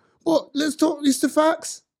 fam? But let's talk, it's the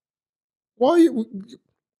facts. Why you...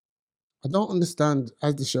 I don't understand,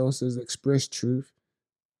 as the show says, express truth.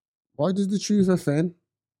 Why does the truth offend?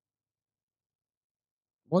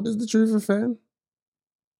 What does the truth offend?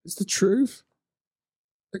 It's the truth.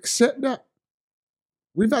 Accept that.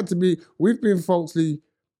 We've been falsely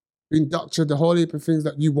indoctrinated the whole heap of things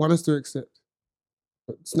that you want us to accept.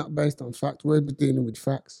 But it's not based on fact. We're dealing with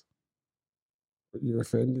facts. But you're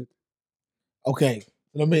offended. Okay,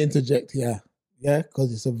 let me interject here. Yeah,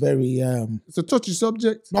 because it's a very... it's a touchy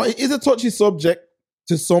subject. No, it is a touchy subject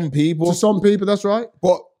to some people. To some people, that's right.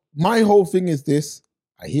 But my whole thing is this.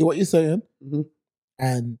 I hear what you're saying. Mm-hmm.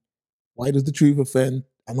 And why does the truth offend?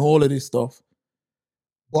 And all of this stuff.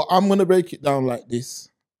 But I'm going to break it down like this.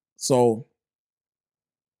 So,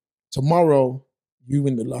 tomorrow, you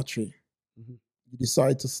win the lottery. Mm-hmm. You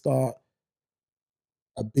decide to start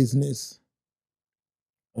a business,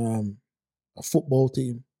 a football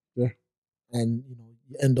team. Yeah. And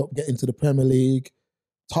you end up getting to the Premier League,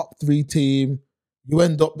 top 3 team. You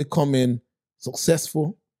end up becoming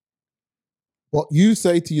successful. But you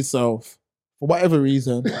say to yourself, for whatever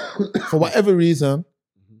reason,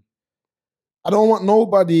 I don't want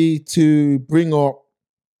nobody to bring up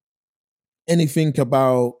anything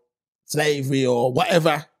about slavery or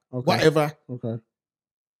whatever. Whatever. Okay.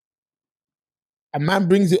 A man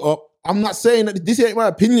brings it up. I'm not saying that this ain't my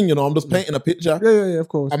opinion, you know. I'm just painting a picture. Yeah, of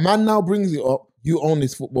course. A man now brings it up. You own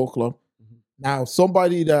this football club. Now,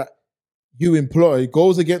 somebody that you employ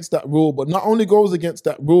goes against that rule, but not only goes against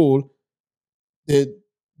that rule,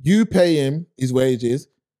 you pay him his wages.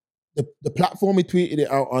 The platform he tweeted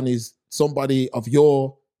it out on is somebody of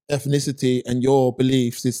your ethnicity and your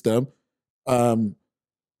belief system.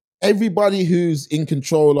 Everybody who's in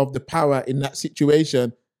control of the power in that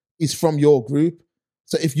situation is from your group.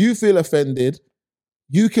 So if you feel offended,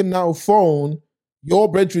 you can now phone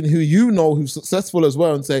your brethren who you know who's successful as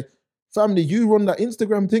well and say, family, you run that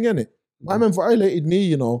Instagram thing, innit? My man violated me,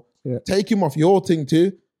 you know. Yeah. Take him off your thing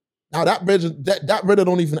too. Now that brother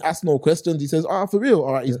don't even ask no questions. He says, for real,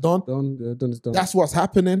 all right, he's done. Done, it's done. That's what's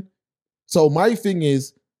happening. So my thing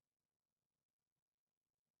is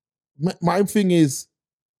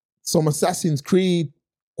some Assassin's Creed,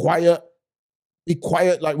 quiet, be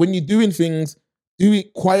quiet. Like when you're doing things, do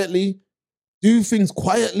it quietly. Do things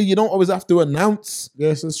quietly. You don't always have to announce.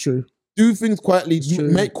 Yes, that's true. Do things quietly.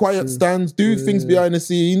 Make quiet stands. Do things behind the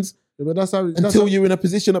scenes. Yeah, but that's how until you're in a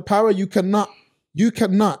position of power, you cannot.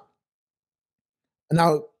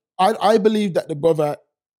 Now, I believe that the brother,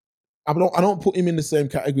 I don't put him in the same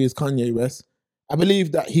category as Kanye West. I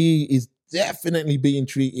believe that he is definitely being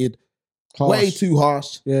treated way too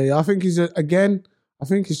harsh. Yeah. I think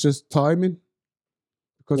it's just timing.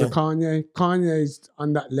 Because of Kanye. Kanye's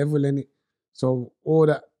on that level, innit? So all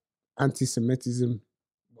that anti-Semitism,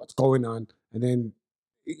 what's going on, and then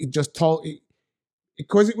it just told it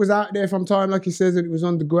because it was out there from time, like he says, and it was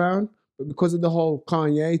on the ground. But because of the whole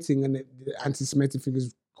Kanye thing and the anti-Semitic thing,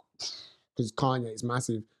 because Kanye is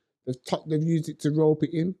massive, they've used it to rope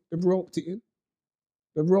it in. They've roped it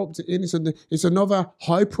in. It's another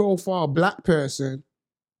high-profile black person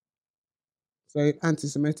saying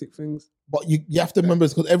anti-Semitic things. But you have to remember,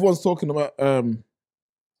 because everyone's talking about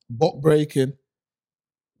buck breaking.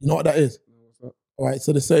 You know what that is? All right,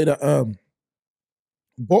 so they say that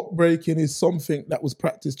buck breaking is something that was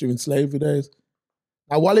practiced during slavery days.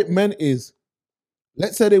 Now, what it meant is,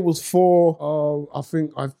 let's say there was four... Oh,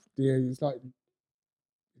 it's like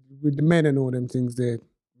with the men and all them things there.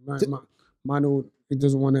 Man, he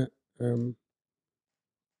doesn't want to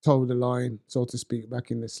toe the line, so to speak,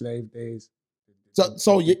 back in the slave days.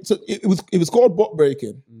 So it was called buck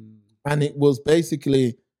breaking, and it was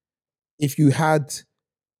basically if you had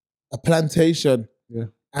a plantation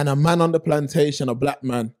and a man on the plantation, a black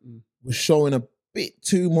man, was showing a bit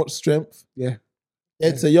too much strength. Yeah.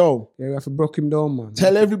 They'd say, yo, we have to break him down, man.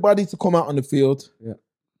 Tell everybody to come out on the field. Yeah.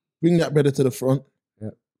 Bring that brother to the front. Yeah.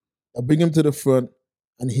 I'll bring him to the front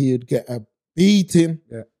and he'd get a beating.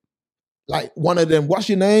 Yeah. Like one of them, what's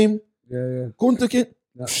your name? Yeah. Kuntakin.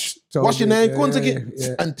 Yeah. What's your name? Kuntakin.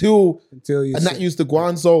 Yeah. Until you and that used to go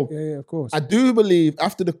on. So yeah, of course. I do believe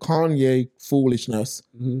after the Kanye foolishness,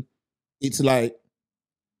 it's like,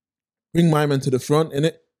 bring my man to the front,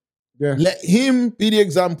 innit? Yeah. Let him be the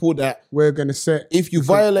example that we're gonna set. If you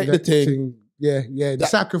violate the thing, the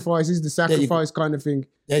sacrifice is the sacrifice kind of thing.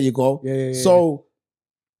 There you go. Yeah. So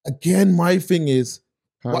again, my thing is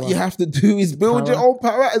what you have to do is build your own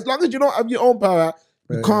power. As long as you don't have your own power,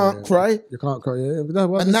 you can't cry. You can't cry. Yeah.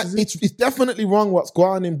 And it's definitely wrong what's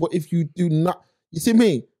going on. But if you do not, you see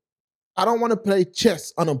me, I don't want to play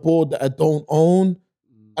chess on a board that I don't own.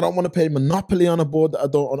 I don't want to play Monopoly on a board that I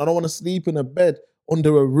don't own. I don't want to sleep in a bed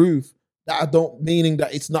under a roof that I don't, meaning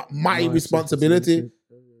that it's not my responsibility.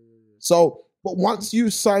 So, but once you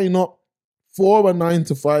sign up for a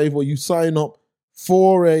 9-to-5 or you sign up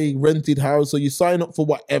for a rented house or you sign up for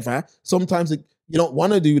whatever, sometimes you don't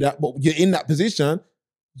want to do that, but you're in that position,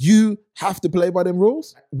 you have to play by them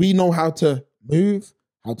rules. We know how to move,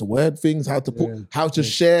 how to word things, how to put, how to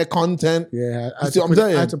share content. Yeah, you see what I'm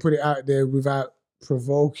saying? I had to put it out there without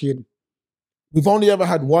provoking. We've only ever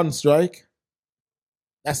had one strike.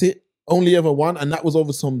 That's it. Only ever one, and that was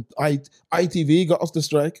over some ITV got us the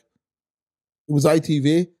strike. It was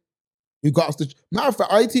ITV who got us the. Matter of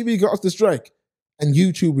fact, ITV got us the strike, and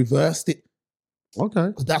YouTube reversed it. Okay,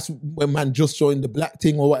 because that's when man just showing the black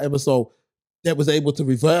thing or whatever, so they was able to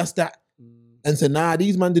reverse that and say, nah,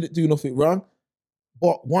 these man didn't do nothing wrong.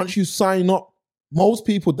 But once you sign up, most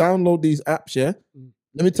people download these apps. Yeah,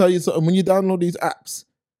 let me tell you something. When you download these apps,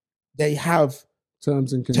 they have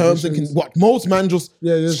terms and conditions. What most man just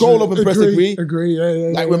scroll up and press agree. Agree.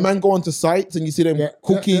 Like when man go onto sites and you see them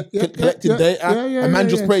collecting data, and man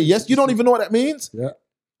just pray yes. You don't even know what that means. Yeah.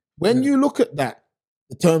 When you look at that,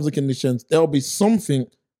 the terms and conditions, there'll be something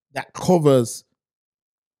that covers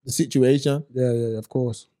the situation. Yeah, of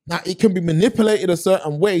course. Now, it can be manipulated a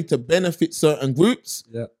certain way to benefit certain groups.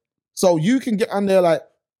 Yeah. So you can get on there like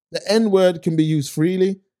the N-word can be used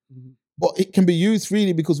freely, but it can be used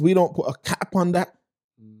freely because we don't put a cap on that.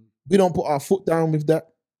 We don't put our foot down with that.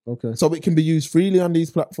 Okay. So it can be used freely on these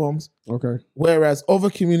platforms. Okay. Whereas other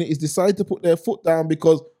communities decide to put their foot down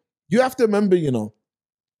because you have to remember,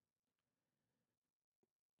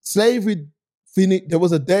 slavery finished. There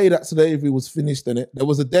was a day that slavery was finished in it. There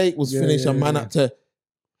was a day it was finished and man had to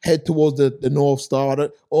head towards the North Star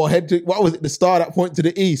or head to, what was it? The star that point to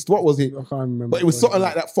the east. What was it? I can't remember. But it was something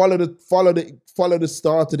like that. Follow the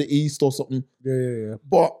star to the east or something. Yeah.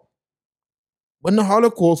 But when the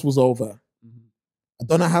Holocaust was over, I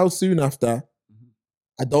don't know how soon after,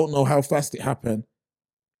 I don't know how fast it happened,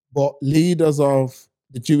 but leaders of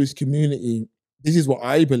the Jewish community, this is what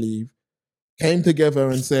I believe, came together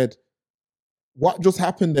and said, what just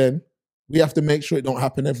happened then, we have to make sure it don't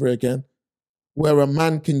happen ever again, where a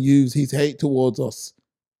man can use his hate towards us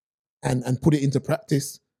and put it into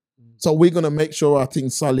practice. So we're going to make sure our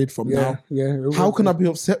thing's solid from now. Yeah. How can I be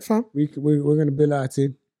upset, fam? We're going to build our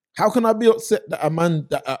team. How can I be upset that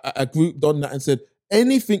a group done that and said,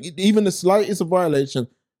 anything, even the slightest violation,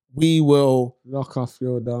 we will lock off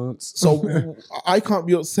your dance. So I can't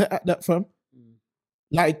be upset at that, fam.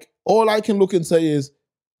 Like, all I can look and say is,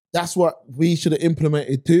 that's what we should have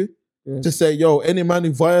implemented too. Yeah. To say, yo, any man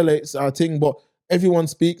who violates our thing, but everyone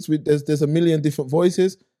speaks with, there's a million different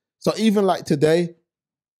voices. So even like today,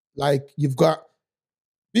 like you've got,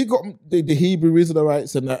 big up the Hebrew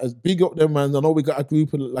Israelites and that, big up them, man. I know we got a group,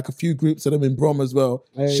 like a few groups of them in Brom as well.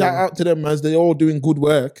 Shout out to them, man. They're all doing good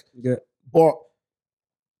work. Yeah. But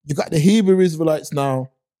you got the Hebrew Israelites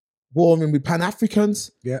now warming with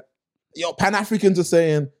Pan-Africans. Yeah. Yo, Pan-Africans are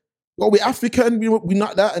saying, yo, we're African, we're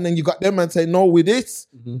not that. And then you got them man saying, no, we're this.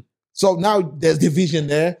 So now there's division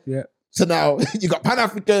there. Yeah. So now you got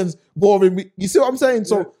Pan-Africans warring with, you see what I'm saying?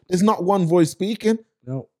 So there's not one voice speaking.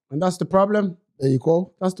 No. And that's the problem. There you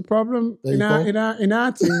go. That's the problem in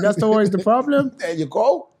our team. That's always the problem. There you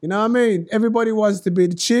go. You know what I mean? Everybody wants to be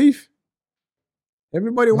the chief.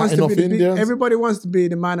 Everybody wants to be everybody wants to be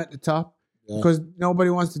the man at the top because nobody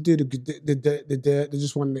wants to do the they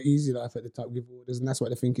just want the easy life at the top, give orders, and that's what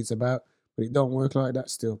they think it's about. But it don't work like that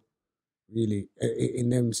still. Really, in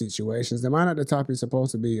them situations, the man at the top is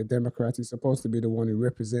supposed to be a Democrat. He's supposed to be the one who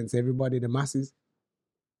represents everybody, the masses.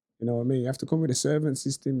 You know what I mean? You have to come with a servant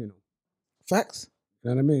system, you know. Facts. You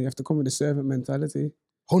know what I mean? You have to come with a servant mentality.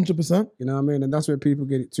 100%. You know what I mean? And that's where people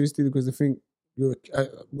get it twisted because they think,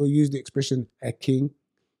 we'll use the expression, a king.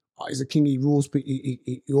 Oh, he's a king, he rules,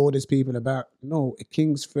 he orders people about. No, a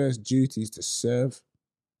king's first duty is to serve.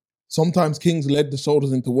 Sometimes kings led the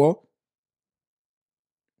soldiers into war.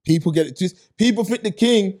 People get it twisted. People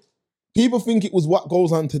think it was what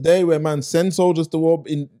goes on today where man send soldiers to war.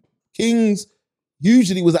 In kings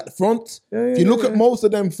usually was at the front. If you look at most of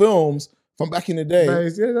them films from back in the day,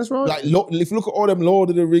 yeah, that's right. Like, if you look at all them Lord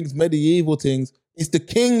of the Rings medieval things, it's the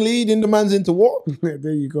king leading the mans into war.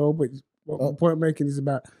 There you go. But what the point I'm making is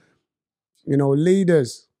about,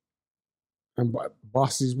 leaders and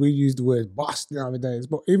bosses. We use the word boss nowadays,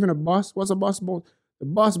 but even a boss, what's a boss about? The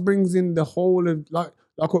boss brings in the whole of like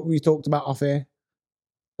what we talked about off air.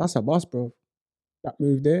 That's a boss, bro. That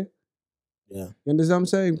move there. Yeah. You understand what I'm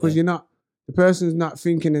saying? Because the person's not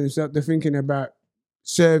thinking of themselves, they're thinking about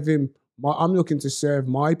serving. I'm looking to serve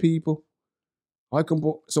my people. I can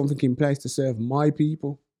put something in place to serve my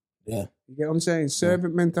people. Yeah. You get what I'm saying?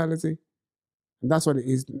 Servant mentality. And that's what it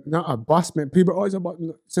is. Not a boss man. People always about,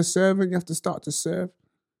 it's a servant, you have to start to serve.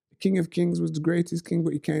 The King of Kings was the greatest king,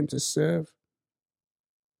 but he came to serve.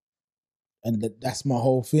 And that's my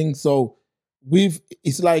whole thing. So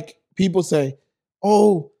it's like people say,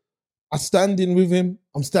 oh, I'm standing with him.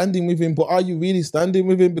 But are you really standing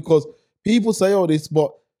with him? Because people say all this,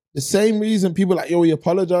 but the same reason people like, yo, he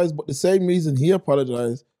apologized, but the same reason he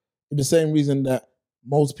apologized is the same reason that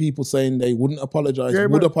most people saying they wouldn't apologize,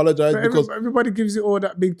 would apologize because everybody gives it all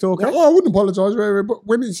that big talk. Yeah. Oh, I wouldn't apologize, but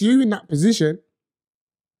when it's you in that position,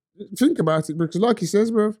 think about it, because like he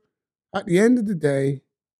says, bro, at the end of the day,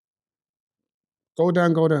 go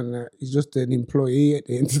down. He's just an employee at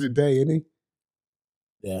the end of the day, isn't he?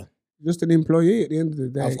 Yeah. Just an employee at the end of the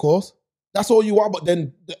day. Of course. That's all you are, but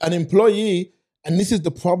then an employee, and this is the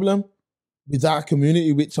problem with our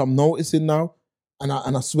community, which I'm noticing now, and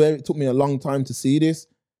I swear it took me a long time to see this,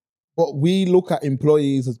 but we look at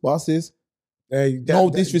employees as bosses.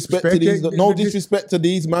 No disrespect to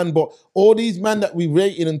these man, but all these men that we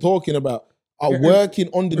rating and talking about are working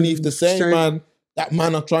underneath the same man that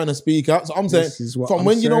man are trying to speak out. So I'm saying, from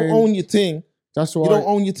when you don't own your thing, That's why You don't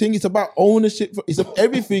own your thing. It's about ownership.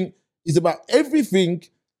 Everything is about everything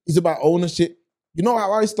is about ownership. You know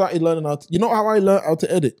how I started learning how to, you know how I learned how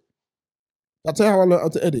to edit? I'll tell you how I learned how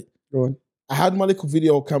to edit. Go on. I had my little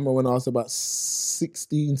video camera when I was about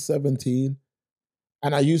 16, 17.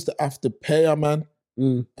 And I used to have to pay a man.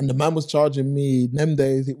 And the man was charging me, them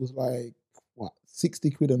days, it was like,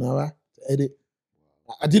 60 quid an hour to edit.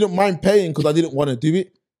 I didn't mind paying because I didn't want to do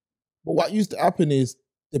it. But what used to happen is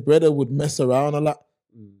the brother would mess around a lot.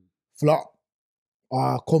 Flop.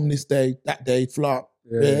 Come this day, that day, flop.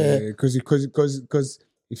 Yeah, because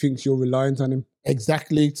he thinks you're reliant on him.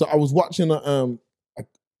 Exactly. So I was watching around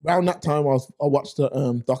that time I watched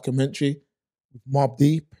a documentary with Mobb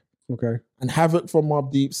Deep. Okay. And Havoc from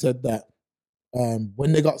Mobb Deep said that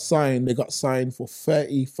when they got signed for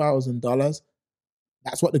 $30,000.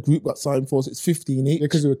 That's what the group got signed for. So it's 15 each. Yeah,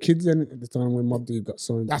 because they were kids then at the time when Mobb Deep got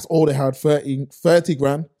signed. That's all they had, 30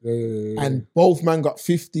 grand. Yeah. And both men got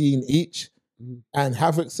 15 each. And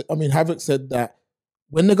Havoc said that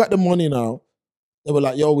when they got the money now, they were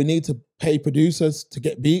like, yo, we need to pay producers to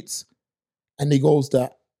get beats. And he goes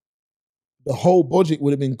that the whole budget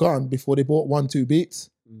would have been gone before they bought 1-2 beats.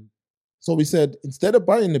 So we said, instead of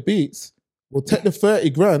buying the beats, we'll take the 30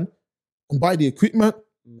 grand and buy the equipment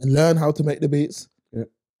and learn how to make the beats. Yeah.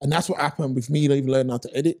 And that's what happened with me even learning how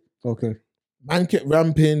to edit. Okay. Man kept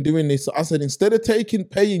ramping, doing this. So I said, instead of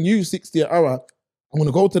paying you 60 an hour, I'm going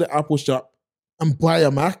to go to the Apple shop and buy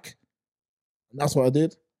a Mac. And that's what I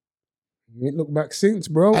did. You ain't looked back since,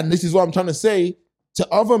 bro. And this is what I'm trying to say to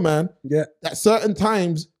other man, that certain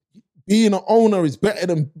times being an owner is better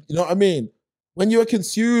than, you know what I mean? When you're a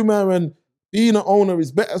consumer and being an owner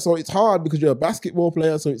is better, so it's hard because you're a basketball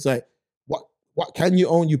player. So it's like, what can you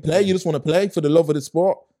own? You play, you just want to play for the love of the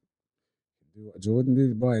sport. Do what Jordan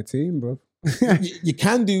did, buy a team, bro. you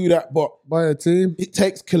can do that, but buy a team. It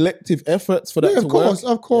takes collective efforts for that to work.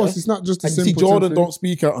 Of course. It's not just a simple see, Jordan thing. don't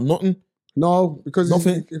speak out on nothing. No, because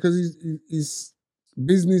he's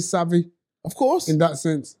business savvy. Of course. In that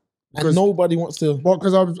sense. And nobody wants to. Well,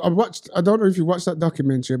 because I don't know if you watched that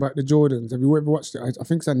documentary about the Jordans. Have you ever watched it? I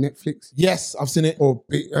think it's on Netflix. Yes, I've seen it. Or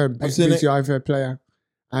I've seen it. BCI Fair Player.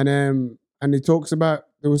 And it talks about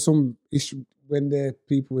there was some issue when the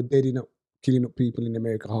people were killing up people in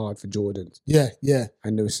America hard for Jordans. Yeah.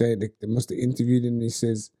 And they were saying they must have interviewed him and he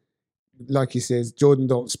says, Jordan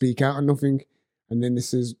don't speak out on nothing. And then he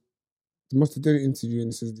says, they must have done an interview and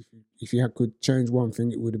he says, if you could change one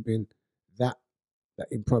thing, it would have been that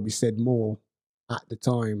he probably said more at the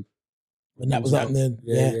time. When that was happening.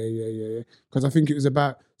 Yeah. Because I think it was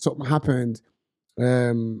about something happened.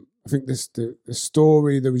 I think the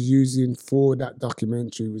story they was using for that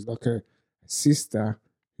documentary was like a sister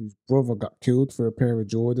whose brother got killed for a pair of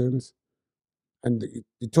Jordans. And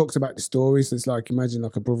it talks about the story. So it's like, imagine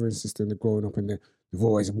like a brother and sister and they're growing up and they've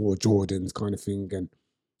always wore Jordans kind of thing. And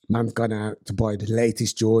man's gone out to buy the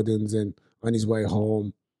latest Jordans and on his way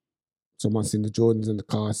home, someone seen the Jordans in the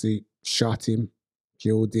car seat, shot him,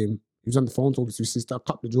 killed him. He was on the phone talking to his sister, a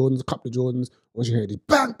couple of Jordans. All she heard is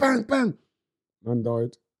bang, bang, bang. Man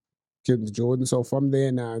died. Killed the Jordan. So from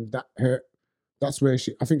there now, and that hurt. That's where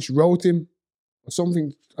I think she wrote him or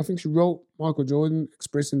something. I think she wrote Michael Jordan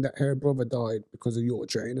expressing that her brother died because of your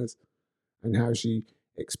trainers and how she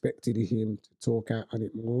expected him to talk out on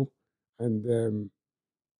it more. And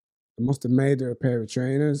they must have made her a pair of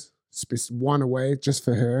trainers, one away just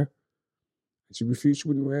for her. And she refused, she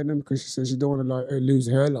wouldn't wear them because she said she don't want to lose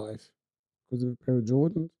her life because of a pair of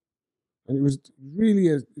Jordans. And it was really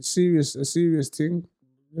a serious thing.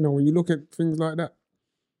 You know, when you look at things like that.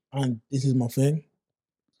 And this is my thing.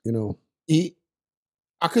 You know.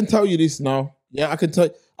 I can tell you this now. Yeah, I can tell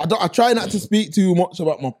you. I try not to speak too much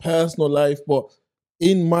about my personal life, but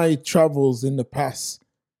in my travels in the past,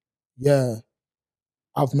 yeah,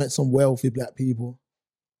 I've met some wealthy black people.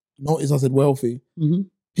 Notice I said wealthy. Mm-hmm.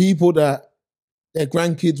 People that their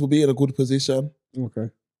grandkids will be in a good position. Okay.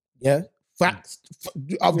 Yeah. Facts.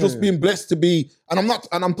 I've just been blessed to be, and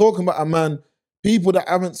I'm talking about a man, people that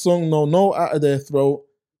haven't sung no note out of their throat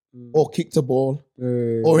or kicked a ball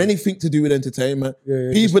or anything to do with entertainment.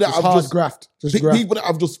 People that I've just graft. People that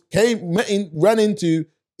I've just ran into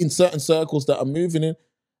in certain circles that I'm moving in.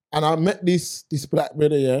 And I met this black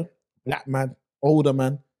brother, black man, older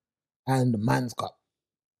man, and the man's got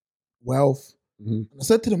wealth. And I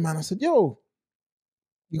said to the man, I said, yo,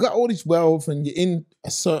 you got all this wealth and you're in a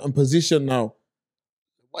certain position now.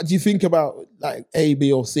 What do you think about like A,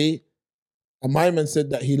 B, or C? And my man said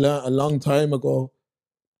that he learned a long time ago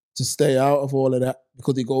to stay out of all of that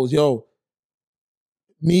because he goes, yo,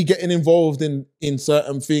 me getting involved in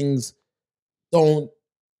certain things don't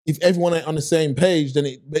if everyone ain't on the same page, then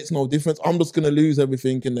it makes no difference. I'm just gonna lose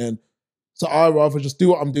everything, and then so I rather just do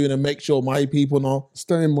what I'm doing and make sure my people know.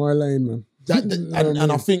 Stay in my lane, man.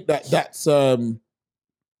 And I think that's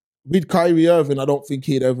with Kyrie Irving. I don't think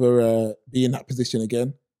he'd ever be in that position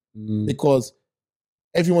again because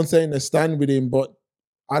everyone's saying they stand with him, but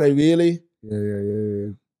are they really?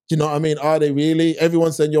 Yeah. Do you know what I mean? Are they really?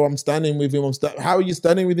 Everyone's saying, yo, I'm standing with him. How are you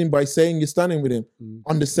standing with him? By saying you're standing with him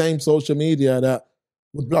on the same social media that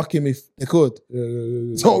would block him if they could.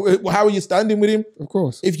 Yeah. So how are you standing with him? Of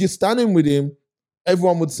course. If you're standing with him,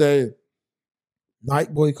 everyone would say,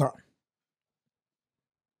 Nike boycott.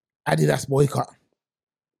 Adidas boycott.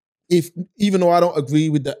 Even though I don't agree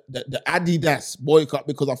with the Adidas boycott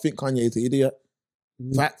because I think Kanye is an idiot.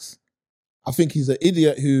 Facts. I think he's an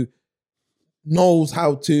idiot who knows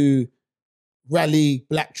how to rally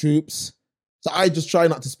black troops. So I just try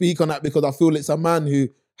not to speak on that because I feel it's a man who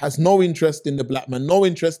has no interest in the black man, no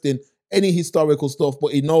interest in any historical stuff,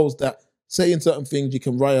 but he knows that saying certain things, you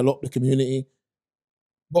can rile up the community.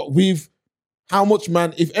 But how much,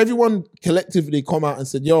 man, if everyone collectively come out and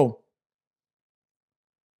said, yo,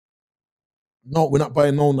 no, we're not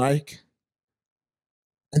buying no Nike.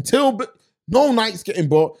 Until no Nike's getting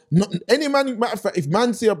bought. Any man, matter of fact, if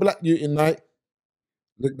man see a black dude in Nike,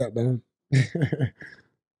 look that down.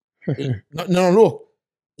 No, look.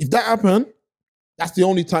 If that happen, that's the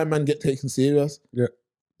only time man get taken serious. Yeah.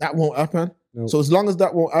 That won't happen. No. So as long as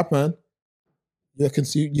that won't happen,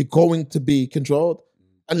 you're going to be controlled.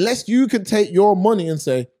 Unless you can take your money and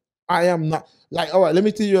say, I am not, like, all right, let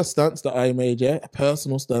me tell you a stance that I made, yeah? A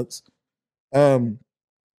personal stance. My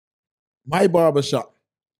barbershop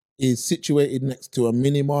is situated next to a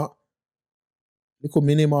mini-mart, little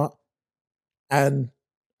mini-mart. And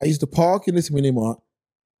I used to park in this mini-mart,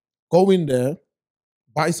 go in there,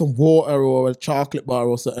 buy some water or a chocolate bar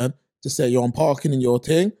or something to say, yo, I'm parking in your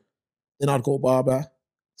thing. Then I'd go barber,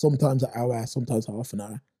 sometimes an hour, sometimes half an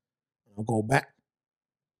hour. And I'll go back.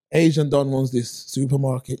 Asian Don runs this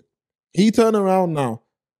supermarket. He turned around now,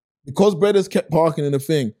 because brothers kept parking in the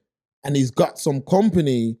thing, and he's got some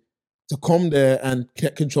company to come there and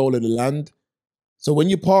get control of the land. So when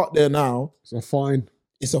you park there now, it's a fine.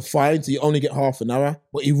 It's a fine, so you only get half an hour.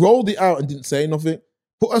 But he rolled it out and didn't say nothing.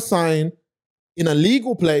 Put a sign in a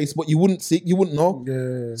legal place, but you wouldn't see, you wouldn't know.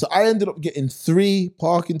 Yeah. So I ended up getting 3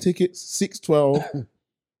 parking tickets, 6, 12,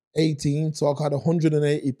 18. So I had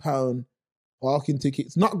 £180 parking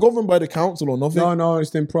tickets, not governed by the council or nothing. No,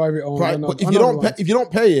 it's in private owned. But if you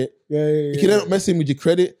don't pay it, you can end up messing with your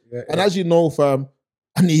credit. And as you know, fam,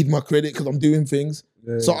 I need my credit because I'm doing things.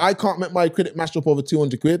 So I can't make my credit match up over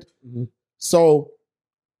 200 quid. So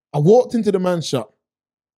I walked into the man's shop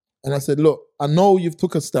and I said, look, I know you've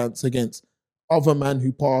took a stance against other men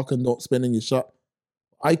who park and don't spend in your shop.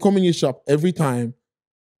 I come in your shop every time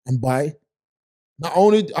and buy. Not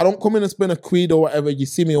only, I don't come in and spend a quid or whatever, you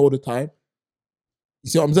see me all the time. You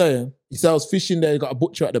see what I'm saying? He sells fish in there, he got a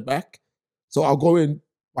butcher at the back. So I'll go in,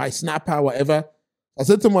 buy snapper, whatever. I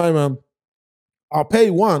said to my man, I'll pay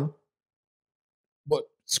 1, but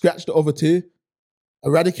scratch the other 2,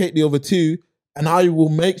 eradicate the other 2, and I will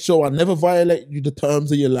make sure I never violate you the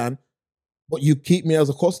terms of your land, but you keep me as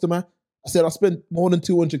a customer. I said, I spent more than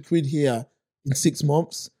 200 quid here in 6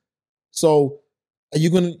 months. So do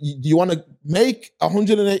you want to make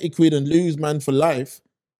 180 quid and lose man for life?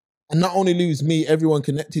 And not only lose me, everyone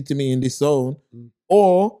connected to me in this zone,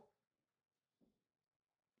 or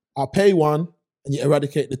I'll pay 1 and you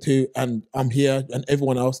eradicate the 2 and I'm here and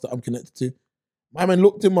everyone else that I'm connected to. My man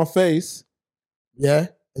looked in my face,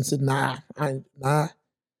 and said, nah. I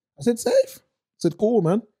said, safe. I said, cool,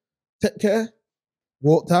 man. Take care.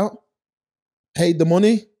 Walked out, paid the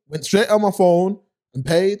money, went straight on my phone and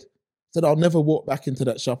paid. Said, I'll never walk back into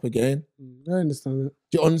that shop again. I understand that.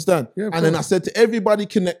 Do you understand? Yeah, and then I said to everybody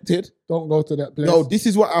connected, don't go to that place. No, this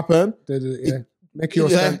is what happened. Make your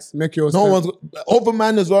stance. Make your stance. Other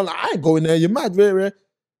man as well. Like, I ain't going there. You're mad, really.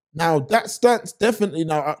 Now, that stance definitely,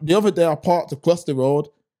 the other day I parked across the road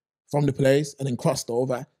from the place and then crossed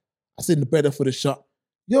over. I said in the brother for the shop,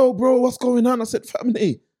 yo, bro, what's going on? I said,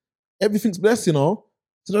 family, everything's blessed, you know.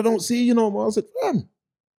 I said, I don't see you no more. I said, fam,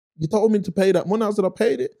 you told me to pay that money. I said, I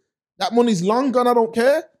paid it. That money's long gone. I don't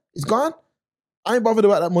care. It's gone. I ain't bothered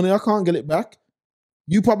about that money. I can't get it back.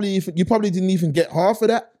 You probably didn't even get half of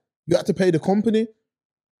that. You had to pay the company.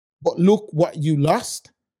 But look what you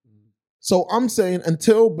lost. So I'm saying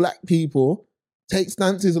until black people take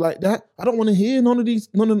stances like that, I don't want to hear none of these.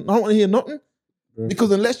 I don't want to hear nothing. Yeah. Because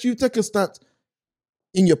unless you take a stance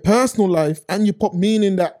in your personal life and you put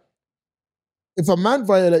meaning that if a man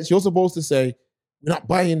violates, you're supposed to say, we're not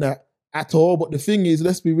buying that at all. But the thing is,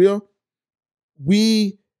 let's be real,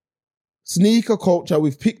 we sneaker culture,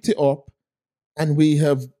 we've picked it up and we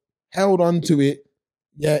have held on to it,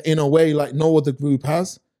 in a way like no other group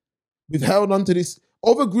has. We've held on to this.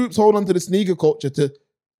 Other groups hold on to the sneaker culture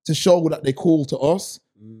to show that they're cool to us.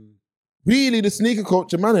 Really, the sneaker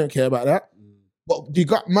culture, man, I don't care about that. But you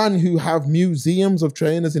got man who have museums of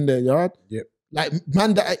trainers in their yard. Yep. Like,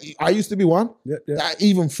 man, that I used to be one. Yep. That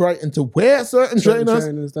even frightened to wear certain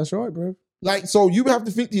trainers. That's right, bro. Like, so you have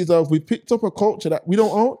to think to yourself, we picked up a culture that we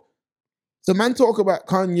don't own. So man talk about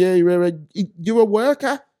Kanye, you're a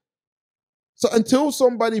worker. So until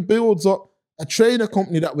somebody builds up a trainer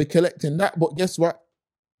company that we're collecting that, but guess what?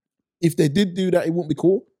 If they did do that, it wouldn't be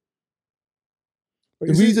cool.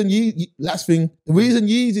 The reason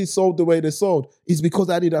Yeezy sold the way they sold is because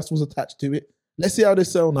Adidas was attached to it. Let's see how they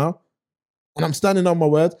sell now. And I'm standing on my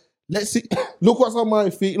word. Let's see. Look what's on my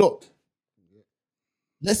feet. Look.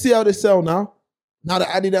 Let's see how they sell now. Now that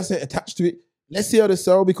Adidas ain't attached to it. Let's see how they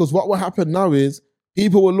sell, because what will happen now is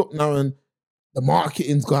people will look now and the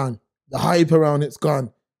marketing's gone. The hype around it's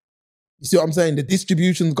gone. You see what I'm saying? The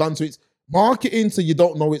distribution's gone. So it's marketing so you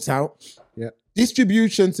don't know it's out. Yeah.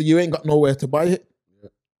 Distribution so you ain't got nowhere to buy it. Yeah.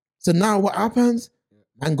 So now what happens?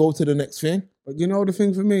 And go to the next thing. But you know the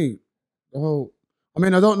thing for me? I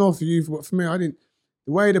don't know for you, but for me, the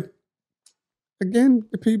way the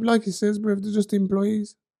people, like he says, bro, they're just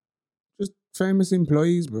employees. Just famous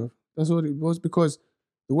employees, bro. That's what it was, because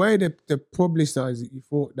the way they publicized it, you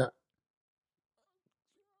thought that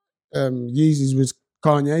Yeezy's was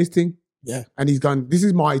Kanye's thing. Yeah. And he's gone, this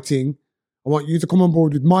is my thing. I want you to come on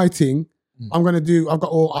board with my thing. I've got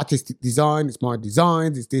all artistic design. It's my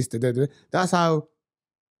designs. It's this, da. That's how,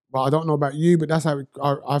 well, I don't know about you, but that's how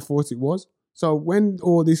I thought it was. So when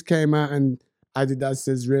all this came out and Adidas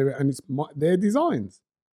says Rare, and it's their designs.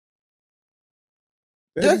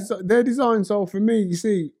 Their design. So for me, you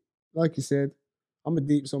see, like you said, I'm a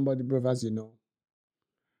deep somebody, brother, as you know.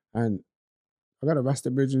 And I got a Rasta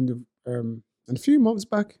bridge and a few months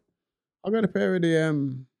back, I got a pair of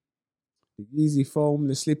the Easy Foam,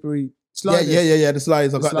 the slippery sliders. Yeah, the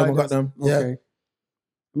sliders. I got them. Yeah. Okay.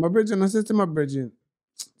 And my bridging, I said to my bridging,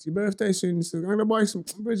 it's your birthday soon. He said, I'm going to buy some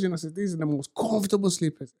bridging. I said, these are the most comfortable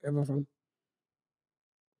slippers ever, fam.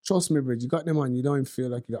 Trust me, Bridge, you got them on, you don't even feel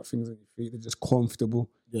like you got things on your feet. They're just comfortable.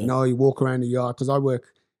 Yeah. You know, you walk around the yard, because I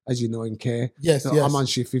work, as you know, in care. Yes, so I'm on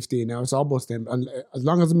shift 15 now, so I'll bust them. And as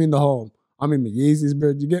long as I'm in the home, I'm in my Yeezys,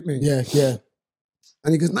 Bridge, you get me? Yeah.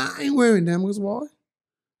 And he goes, nah, I ain't wearing them. I goes, why?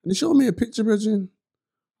 And he showed me a picture, Bridge,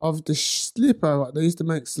 of the slipper what they used to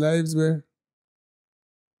make slaves wear.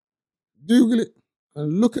 Google it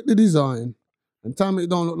and look at the design and tell me it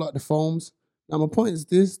don't look like the foams. Now, my point is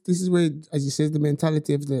this is where, as you said, the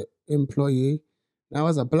mentality of the employee. Now,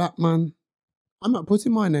 as a black man, I'm not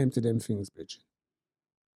putting my name to them things, bitch.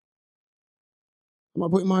 I'm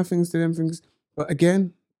not putting my things to them things. But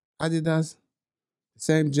again, Adidas, the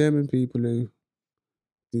same German people who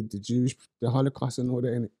did the Holocaust and all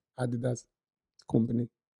that, innit? Adidas, the company.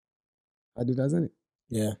 Adidas, innit?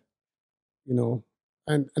 Yeah. You know,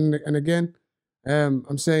 and again,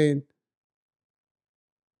 I'm saying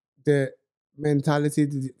the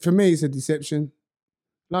mentality, for me, it's a deception.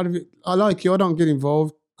 A lot of it, I like you, I don't get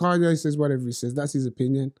involved. Kyrie says whatever he says, that's his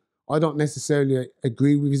opinion. I don't necessarily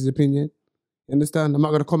agree with his opinion. You understand? I'm not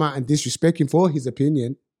going to come out and disrespect him for his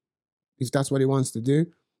opinion, if that's what he wants to do.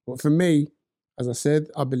 But for me, as I said,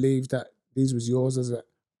 I believe that these was yours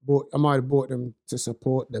I might have bought them to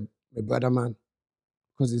support my brother, man.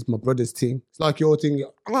 Because it's my brother's thing. It's like your thing.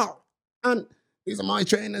 And these are my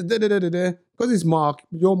trainers, Because it's Mark,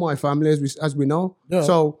 you're my family, as we know. Yeah.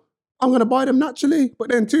 So I'm going to buy them naturally. But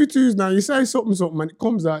then tutus now, you say something, and it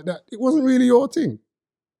comes out that it wasn't really your thing.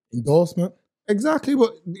 Endorsement. Exactly,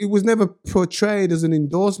 but it was never portrayed as an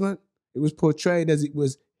endorsement. It was portrayed as it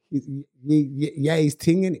was his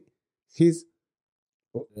thing, innit? His.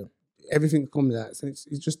 Everything comes out. So it's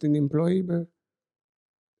just an employee, bro.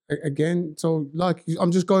 Again, so like,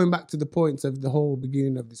 I'm just going back to the points of the whole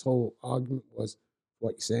beginning of this whole argument was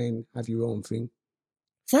what you're saying, have your own thing.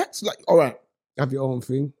 Facts, like, all right. Have your own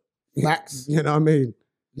thing. Facts. You know what I mean?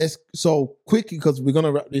 So quickly, because we're going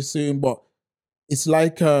to wrap this soon, but it's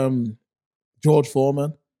like George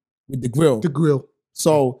Foreman with the grill. The grill.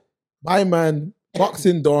 So my man,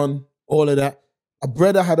 boxing done, all of that. A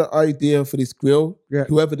brother had an idea for this grill. Yeah.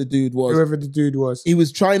 Whoever the dude was. He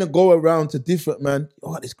was trying to go around to different man.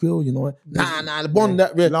 I got this grill, you know. Nah, the bond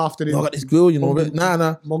that red. Laughed at him. I got this grill, you know.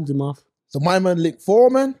 Nah. Mugged him off. So my man linked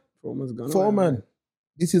Foreman. Foreman's gone. Foreman.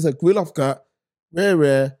 This is a grill I've got.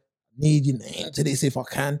 Rare. Need your name to this if I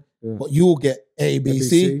can. Yeah. But you'll get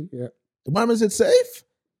ABC. Yeah. The my man said safe.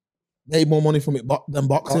 Made more money from it than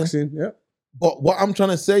boxing. Yeah. But what I'm trying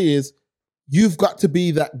to say is, you've got to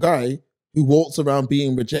be that guy who walks around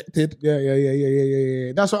being rejected.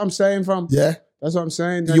 Yeah. That's what I'm saying, fam. Yeah. That's what I'm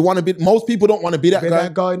saying. You want to be, most people don't want to be that guy.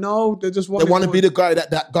 That guy, no, they just want. They want to be the guy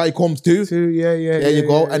that guy comes to. Yeah. There you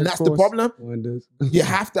go. And that's the problem. Wonders. You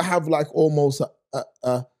have to have like almost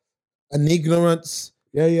an ignorance.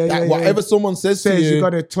 Yeah. Whatever someone says to you, you got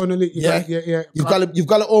to tunnel it. You've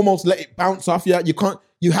got to almost let it bounce off you. You can't.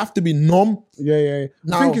 You have to be numb. Yeah.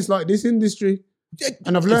 Now, I think it's like this industry, yeah,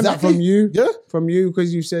 and I've learned exactly. that from you. Yeah, from you,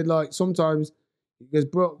 because you said like sometimes, because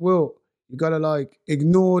bro, Will, you gotta like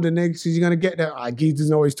ignore the negatives. You're gonna get that.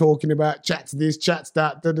 Geeta's always talking about chats this, chats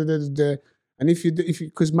that, And if you,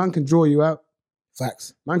 because man can draw you out.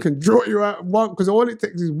 facts. Man can draw you out because all it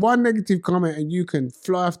takes is one negative comment and you can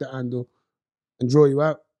fly off the handle and draw you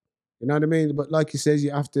out. You know what I mean? But like he says,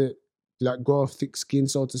 you have to like grow a thick skin,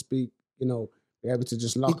 so to speak. You know, be able to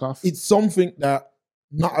just lock off. It's something that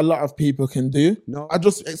not a lot of people can do. No, I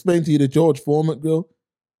just explained to you the George Foreman girl.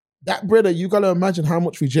 That brother, you gotta imagine how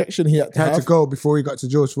much rejection he had to go before he got to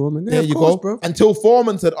George Foreman. Yeah, there you course, go, bro. Until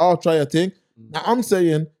Foreman said, "I'll try a thing." Now I'm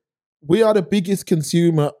saying we are the biggest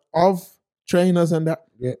consumer of trainers and that.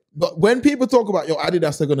 Yeah. But when people talk about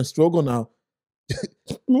Adidas, they're gonna struggle now.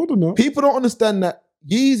 No, they're not. People don't understand that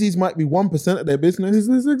Yeezys might be 1% of their business.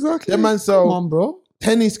 Business, exactly. Them man sell Come on, bro.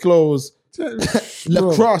 tennis clothes, Bro.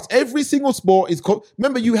 lacrosse. Every single sport is.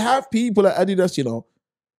 Remember, you have people at Adidas,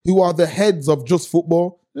 who are the heads of just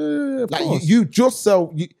football. Yeah, of Like course. you just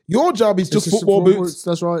sell. Your job is just football boots.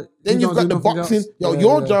 That's right. Then You you've don't got do the nothing boxing. else.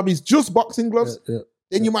 Your job is just boxing gloves. Yeah.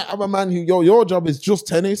 Then you might have a man who your job is just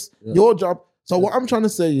tennis. Yeah. Your job. So what I'm trying to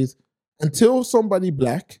say is, until somebody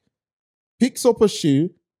black picks up a shoe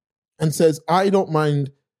and says, "I don't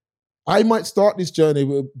mind. I might start this journey,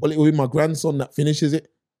 but it will be my grandson that finishes it.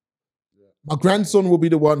 My grandson will be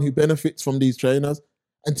the one who benefits from these trainers."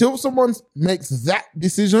 Until someone makes that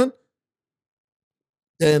decision,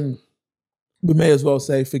 then we may as well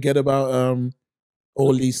say forget about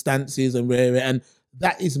all these stances and rare. And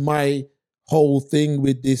that is my whole thing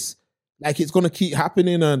with this. Like, it's going to keep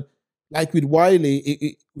happening. And like with Wiley,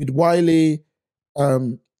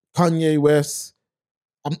 Kanye West,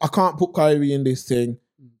 I can't put Kyrie in this thing,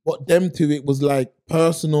 but them two, it was like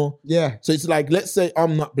personal. Yeah. So it's like, let's say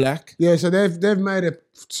I'm not black. Yeah, so they've made a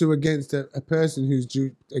two against a person who's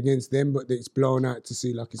due against them, but it's blown out to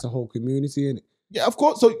see like it's a whole community in it. Yeah, of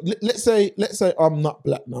course. So let's say I'm not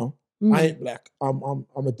black now. Mm. I ain't black. I'm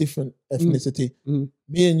a different ethnicity. Mm.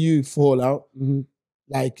 Me and you fall out. Mm-hmm.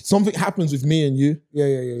 Like something happens with me and you.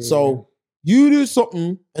 Yeah. So you do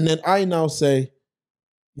something, and then I now say,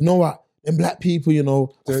 you know what? Them black people,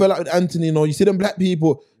 I fell out with Anthony. You see them black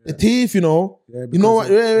people, the teeth. Yeah, you know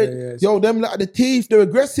what? Yeah. Yo, them like the teeth. They're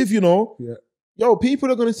aggressive. Yeah. Yo,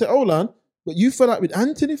 people are gonna say, "Oh, man, but you fell out with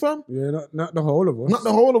Anthony, fam." Yeah, not the whole of us. Not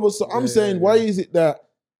the whole of us. So I'm saying, why is it that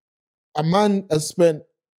a man has spent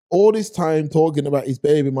all this time talking about his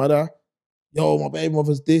baby mother? Yo, my baby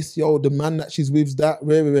mother's this. Yo, the man that she's with's that.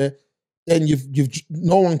 Rare. Then you've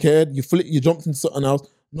no one cared. You jumped into something else.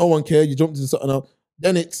 No one cared. You jumped into something else.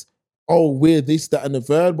 Then it's, oh, we're this, that, and the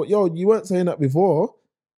third. But yo, you weren't saying that before.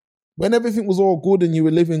 When everything was all good and you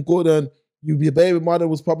were living good and your baby mother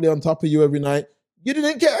was probably on top of you every night, you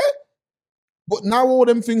didn't care. But now all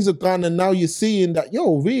them things are gone, and now you're seeing that,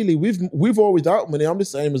 yo, really, we've all without money. I'm the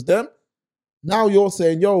same as them. Now you're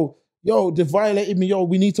saying, yo, they violated me. Yo,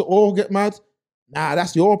 we need to all get mad. Nah,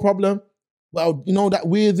 that's your problem. Well, that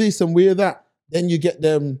we're this and we're that. Then you get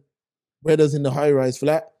them brothers in the high-rise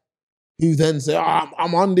flat who then say,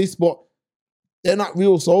 I'm on this, but they're not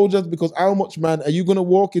real soldiers, because how much, man, are you going to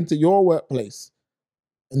walk into your workplace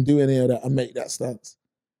and do any of that and make that stance?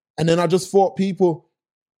 And then I just thought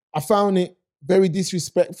I found it very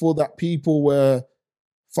disrespectful that people were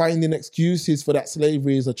finding excuses for that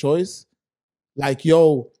slavery is a choice. Like,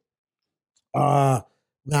 yo,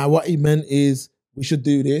 what he meant is we should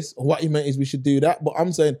do this, or what he meant is we should do that. But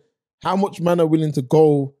I'm saying, how much men are willing to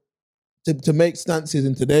go to make stances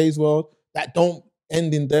in today's world that don't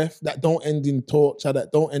end in death, that don't end in torture,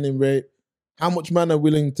 that don't end in rape? How much men are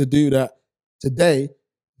willing to do that today,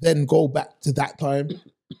 then go back to that time,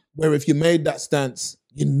 where if you made that stance,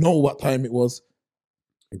 you know what time it was.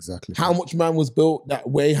 Exactly. How much man was built that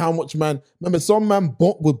way? How much man? Remember, some man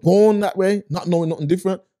were born that way, not knowing nothing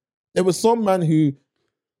different. There was some man who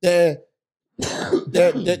their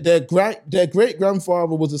great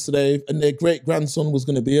grandfather was a slave, and their great grandson was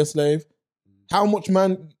going to be a slave. How much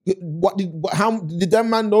man? How did that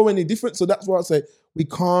man know any different? So that's why I say we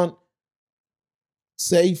can't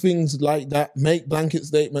say things like that, make blanket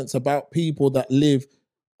statements about people that live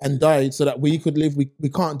and died so that we could live. We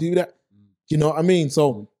can't do that. You know what I mean?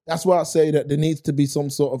 So that's why I say that there needs to be some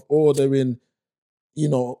sort of order in you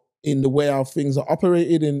know, in the way how things are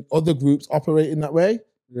operated in other groups operating that way.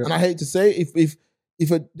 Yeah. And I hate to say,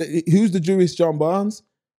 who's the Jewish John Barnes?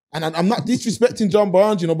 And I'm not disrespecting John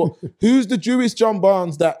Barnes, you know, but who's the Jewish John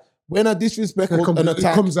Barnes that when I disrespect an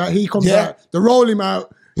attack, he comes out, they roll him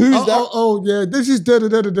out. Who's that? Oh, yeah, this is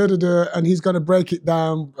da-da-da-da-da-da, and he's going to break it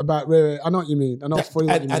down about where, I know what you mean. I know fully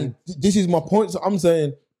what you mean. And this is my point. So I'm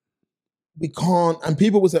saying we can't, and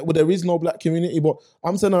people will say, well, there is no black community, but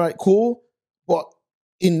I'm saying, all right, cool. But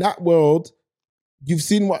in that world, you've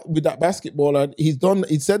seen what with that basketballer,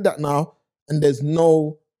 he said that now, and there's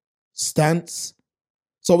no stance.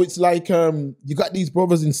 So it's like you got these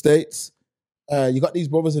brothers in States, you got these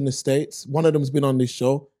brothers in the States. One of them's been on this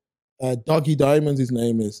show. Doggy Diamonds, his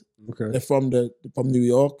name is. Okay. They're from New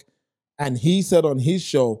York. And he said on his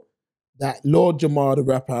show that Lord Jamar, the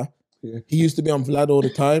rapper, he used to be on Vlad all the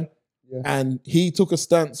time. Yeah. And he took a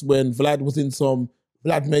stance when Vlad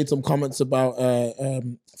made some comments about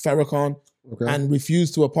Farrakhan and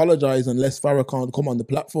refused to apologize unless Farrakhan come on the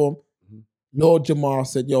platform. Mm-hmm. Lord Jamar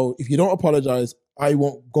said, yo, if you don't apologize, I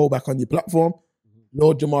won't go back on your platform. Mm-hmm.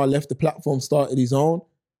 Lord Jamar left the platform, started his own.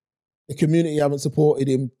 The community haven't supported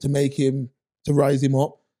him to rise him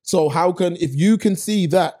up. So if you can see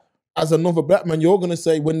that as another black man, you're going to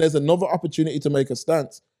say, when there's another opportunity to make a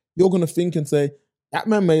stance, you're going to think and say, that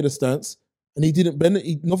man made a stance and he didn't bend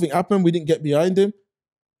it, nothing happened, we didn't get behind him.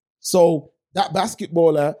 So that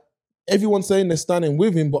basketballer, everyone's saying they're standing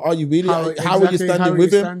with him, but are you really, how are you standing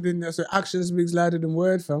with him? So action speaks louder than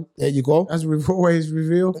word, fam. There you go. As we've always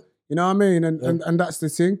revealed. You know what I mean? And that's the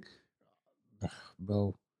thing.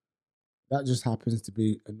 Bro, that just happens to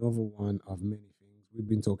be another one of many things. We've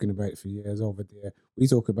been talking about it for years over there. We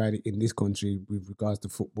talk about it in this country with regards to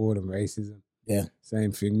football and racism. Yeah.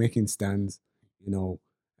 Same thing, making stands, you know.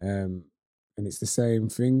 And it's the same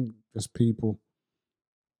thing, just people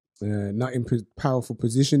not in powerful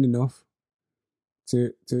position enough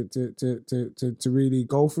to really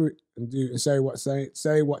go for it and say what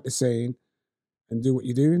they're saying and do what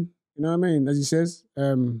you're doing. You know what I mean? As he says,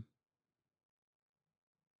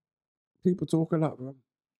 people talk a lot, bro.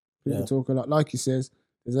 People talk a lot. Like he says,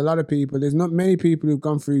 there's a lot of people. There's not many people who've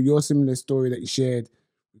gone through your similar story that you shared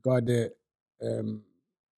regarding the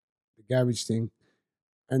garage thing.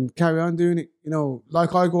 And carry on doing it, you know.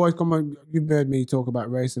 Like I always come on. You've heard me talk about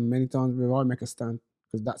racing many times. Where I make a stand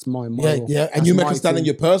because that's my moral. Yeah. And you make a stand in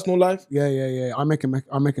your personal life. Yeah. I make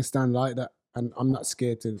a stand like that, and I'm not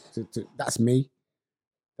scared to. That's me.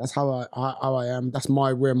 That's how I am. That's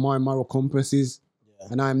where my moral compass is,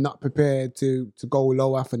 and I'm not prepared to go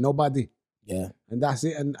lower for nobody. Yeah, and that's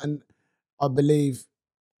it. And I believe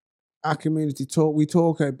our community talk. We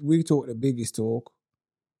talk the biggest talk.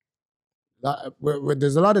 Where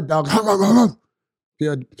there's a lot of dogs.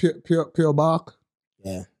 Pure bark.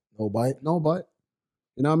 Yeah. No bite.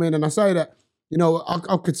 You know what I mean? And I say that, you know,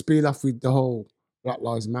 I could speed off with the whole Black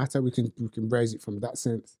Lives Matter. We can raise it from that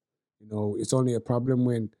sense. You know, it's only a problem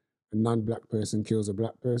when a non-black person kills a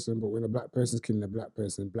black person, but when a black person's killing a black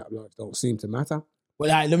person, black lives don't seem to matter.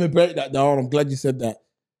 Well, let me break that down. I'm glad you said that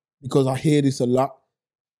because I hear this a lot.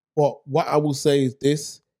 But what I will say is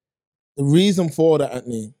this. The reason for that,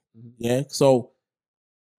 Anthony, yeah, so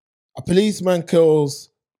a policeman kills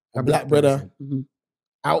a black brother,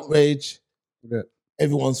 outrage,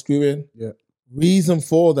 everyone's screwing. Yeah. Reason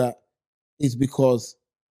for that is because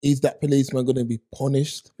is that policeman going to be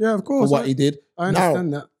punished of course, for what he did? I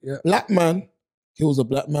understand that. Yeah. Black man kills a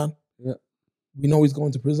black man. Yeah. We know he's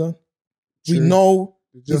going to prison. True. We know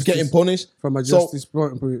he's getting punished. From a justice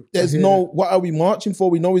point of view. There's what are we marching for?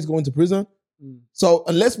 We know he's going to prison. So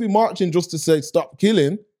unless we're marching just to say stop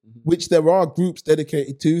killing, which there are groups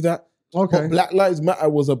dedicated to that. Okay. But Black Lives Matter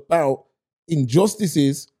was about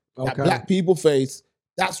injustices that black people face.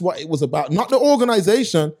 That's what it was about. Not the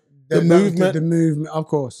organization, the movement. The movement, of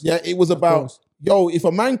course. Yeah, it was about, if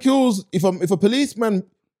a man kills, if a policeman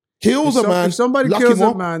kills a man, if somebody kills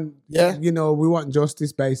a man, you know, we want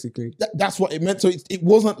justice basically. That's what it meant. So it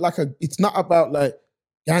wasn't like it's not about like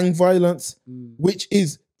gang violence, which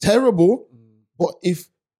is terrible. But if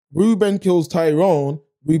Ruben kills Tyrone,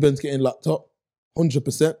 Ruben's getting locked up,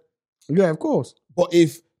 100%. Yeah, of course. But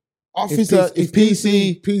if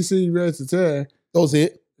PC ready to tear does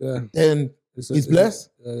it, then he's blessed.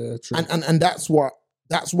 True. And that's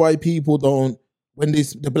why people don't, when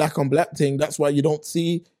the black on black thing, that's why you don't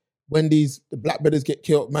see when the black brothers get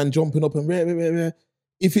killed, man jumping up and rah.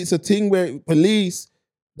 If it's a thing where police,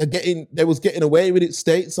 they was getting away with it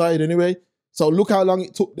stateside anyway. So look how long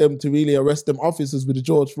it took them to really arrest them officers with the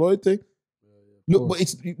George Floyd thing. Look, but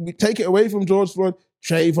we take it away from George Floyd.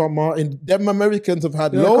 Trayvon Martin. Them Americans have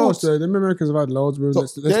had Yeah, of course, loads. them Americans have had loads, bro. So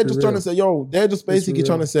Let's they're be just real. trying to say, they're just basically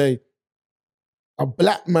trying to say a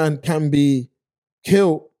black man can be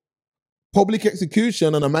killed, public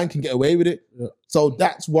execution, and a man can get away with it. Yeah. So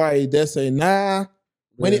that's why they're saying, nah,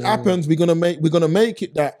 when it happens, we're gonna make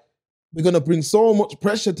it that we're gonna bring so much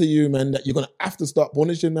pressure to you, man, that you're gonna have to start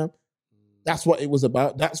punishing them. That's what it was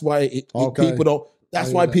about. That's why people don't.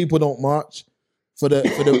 That's why people don't march for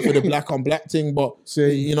the black on black thing. But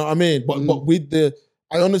you know what I mean. But with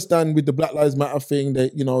I understand with the Black Lives Matter thing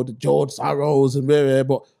that the George Soros and rare.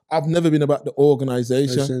 But I've never been about the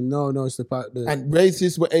organization. No, it's about the and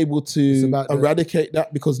racists were able to eradicate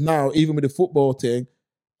that because now even with the football thing,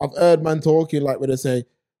 I've heard man talking like where they say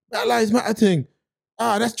Black Lives Matter thing.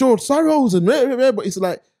 That's George Soros and rare. But it's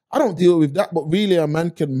like, I don't deal with that, but really a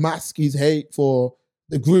man can mask his hate for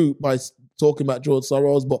the group by talking about George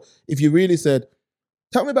Soros. But if you really said,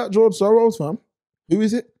 tell me about George Soros, fam. Who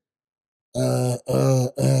is it?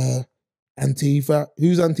 Antifa.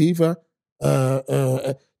 Who's Antifa?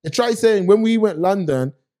 They try saying when we went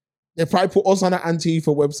London, they probably put us on an Antifa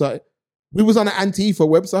website. We was on an Antifa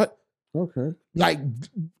website. Okay. Like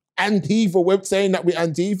Antifa web saying that we're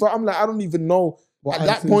Antifa. I'm like, I don't even know. At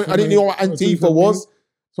that point, I didn't know what Antifa was.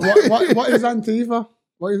 So what is Antifa?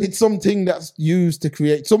 It's something that's used to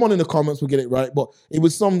create, someone in the comments will get it right, but it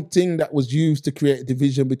was something that was used to create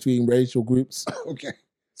division between racial groups. Okay.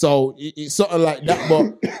 So it's sort of like that,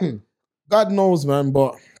 but God knows, man,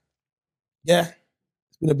 but yeah,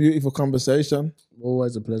 it's been a beautiful conversation.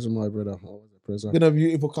 Always a pleasure, my brother. Always a pleasure. It's been a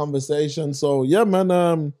beautiful conversation. So yeah,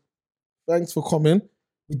 man, thanks for coming.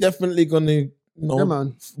 We're definitely gonna, yeah,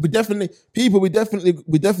 man. We're definitely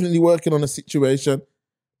working on a situation.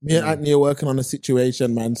 Me and Anthony are working on a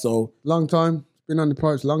situation, man. So long time. Been on the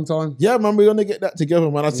approach, long time. Yeah, man. We're gonna get that together,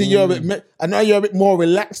 man. I see you're a bit. I know you're a bit more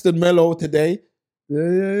relaxed and mellow today. Yeah.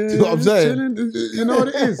 You know what I'm saying? You know what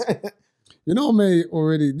it is. You know me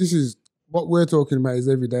already. This is what we're talking about is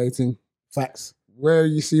everyday thing. Facts. Where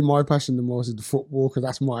you see my passion the most is the football because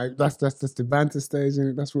that's the banter stage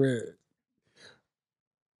and that's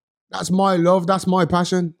my love. That's my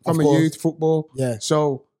passion from a youth football. Yeah.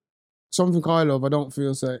 So. Something I love, I don't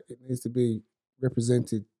feel so it needs to be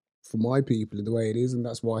represented for my people in the way it is, and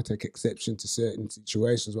that's why I take exception to certain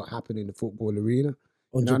situations what happen in the football arena.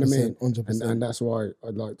 100%, you know what I mean? 100%. And that's why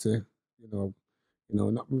I'd like to,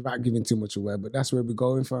 not without giving too much away, but that's where we're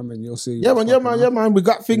going from, and you'll see. Yeah, man. We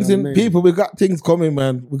got things people. We got things coming,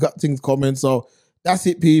 man. We got things coming. So that's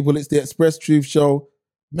it, people. It's the Express Truth Show.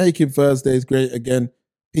 Making Thursdays great again.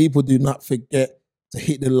 People, do not forget to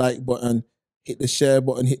hit the like button. Hit the share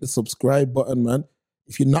button, hit the subscribe button, man.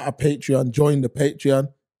 If you're not a Patreon, join the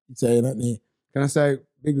Patreon. You saying that, me? Can I say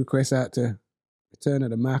big request out to Return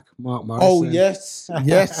of the Mac, Mark Morrison? Oh, yes.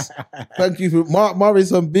 Thank you for Mark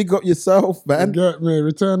Morrison. Big up yourself, man. You get me?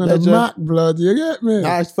 Return of the Mac, blood. You get me?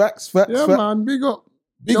 Nice, facts. Yeah, man. Big up.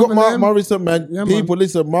 Big up Mark Morrison, man. Yeah, people, man.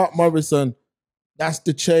 Listen, Mark Morrison, that's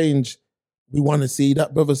the change we want to see.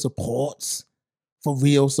 That brother supports, for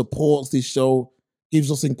real, supports this show,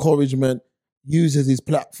 gives us encouragement, uses his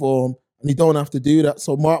platform, and he don't have to do that.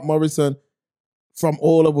 So Mark Morrison, from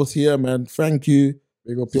all of us here, man, thank you.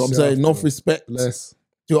 Big up you know what I'm saying? Enough respect. Bless. Do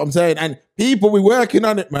you know what I'm saying? And people, we're working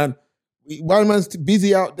on it, man. One man's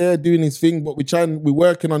busy out there doing his thing, but we're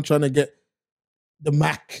working on trying to get the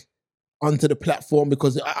Mac onto the platform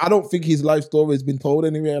because I don't think his life story has been told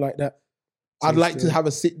anywhere like that. I'd like to have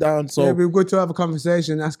a sit down. So yeah, we're good to have a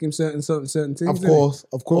conversation, ask him certain things.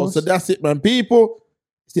 Of course. So that's it, man. People,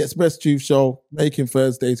 it's the Express Truth Show, making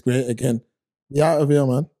Thursdays great again. We out of here,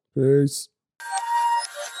 man. Peace.